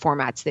of different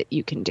formats that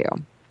you can do.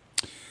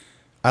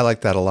 I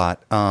like that a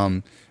lot.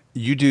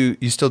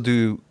 You still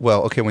do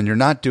well. Okay, when you're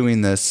not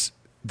doing this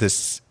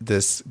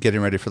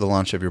getting ready for the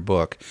launch of your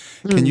book,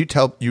 can you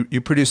tell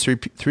you produce three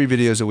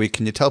videos a week?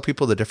 Can you tell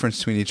people the difference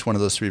between each one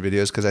of those three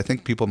videos? Because I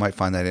think people might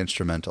find that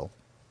instrumental.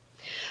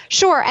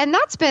 Sure. And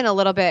that's been a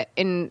little bit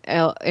in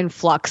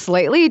flux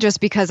lately,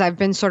 just because I've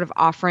been sort of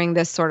offering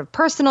this sort of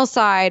personal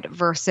side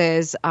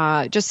versus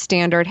just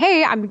standard,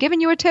 hey, I'm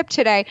giving you a tip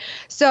today.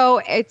 So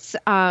it's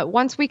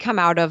once we come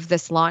out of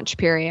this launch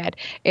period,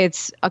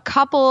 it's a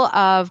couple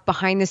of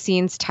behind the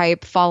scenes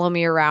type, follow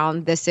me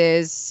around. This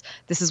is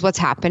what's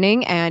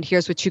happening and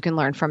here's what you can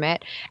learn from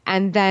it.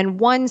 And then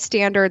one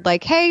standard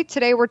like, hey,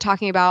 today we're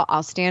talking about,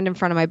 I'll stand in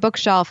front of my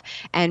bookshelf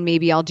and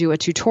maybe I'll do a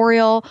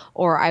tutorial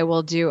or I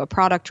will do a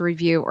product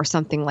review or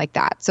something like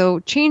that. So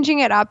changing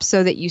it up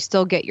so that you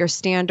still get your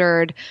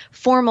standard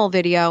formal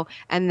video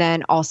and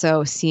then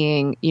also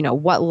seeing,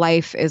 what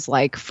life is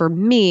like for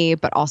me,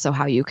 but also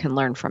how you can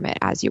learn from it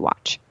as you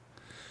watch.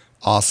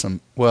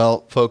 Awesome.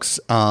 Well, folks,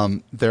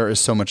 there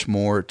is so much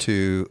more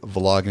to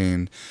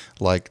vlogging,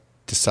 like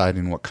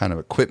deciding what kind of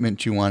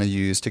equipment you want to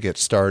use to get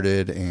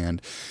started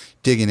and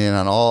digging in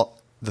on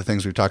all the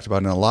things we've talked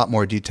about in a lot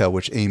more detail,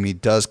 which Amy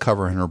does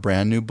cover in her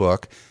brand new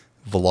book,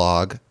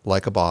 Vlog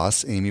Like a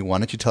Boss. Amy, why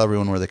don't you tell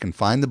everyone where they can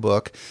find the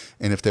book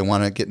and if they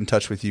want to get in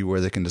touch with you,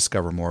 where they can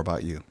discover more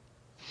about you?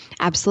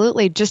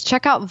 Absolutely. Just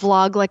check out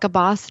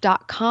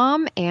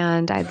vloglikeaboss.com.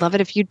 And I'd love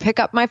it if you'd pick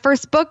up my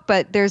first book,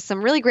 but there's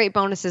some really great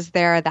bonuses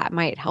there that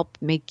might help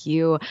make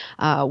you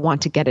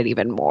want to get it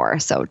even more.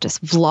 So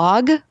just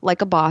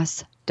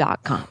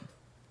vloglikeaboss.com.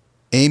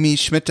 Amy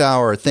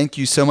Schmittauer, thank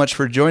you so much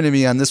for joining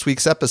me on this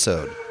week's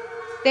episode.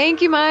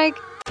 Thank you, Mike.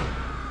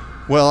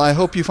 Well, I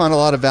hope you found a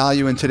lot of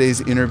value in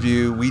today's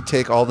interview. We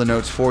take all the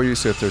notes for you,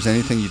 so if there's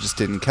anything you just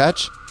didn't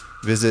catch,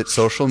 visit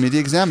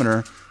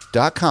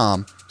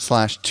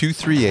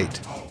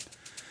socialmediaexaminer.com/238.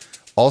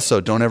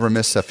 Also, don't ever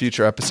miss a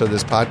future episode of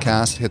this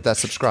podcast. Hit that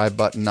subscribe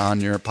button on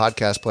your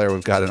podcast player.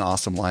 We've got an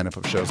awesome lineup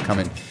of shows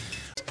coming.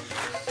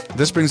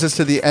 This brings us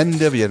to the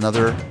end of yet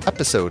another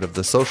episode of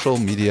the Social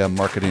Media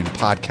Marketing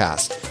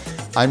Podcast.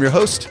 I'm your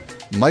host,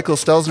 Michael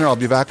Stelzner. I'll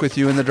be back with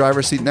you in the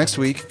driver's seat next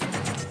week.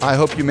 I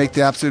hope you make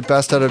the absolute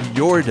best out of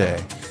your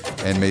day,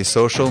 and may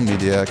social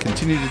media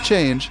continue to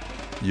change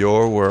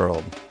your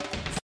world.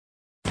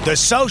 The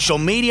Social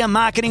Media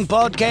Marketing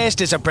Podcast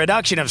is a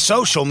production of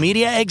Social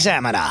Media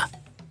Examiner.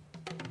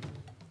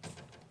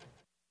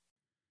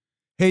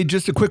 Hey,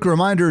 just a quick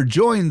reminder,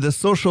 join the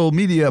Social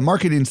Media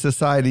Marketing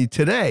Society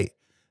today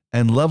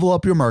and level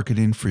up your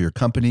marketing for your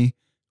company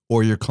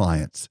or your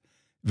clients.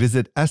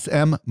 Visit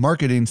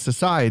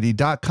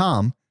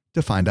smmarketingsociety.com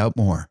to find out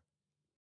more.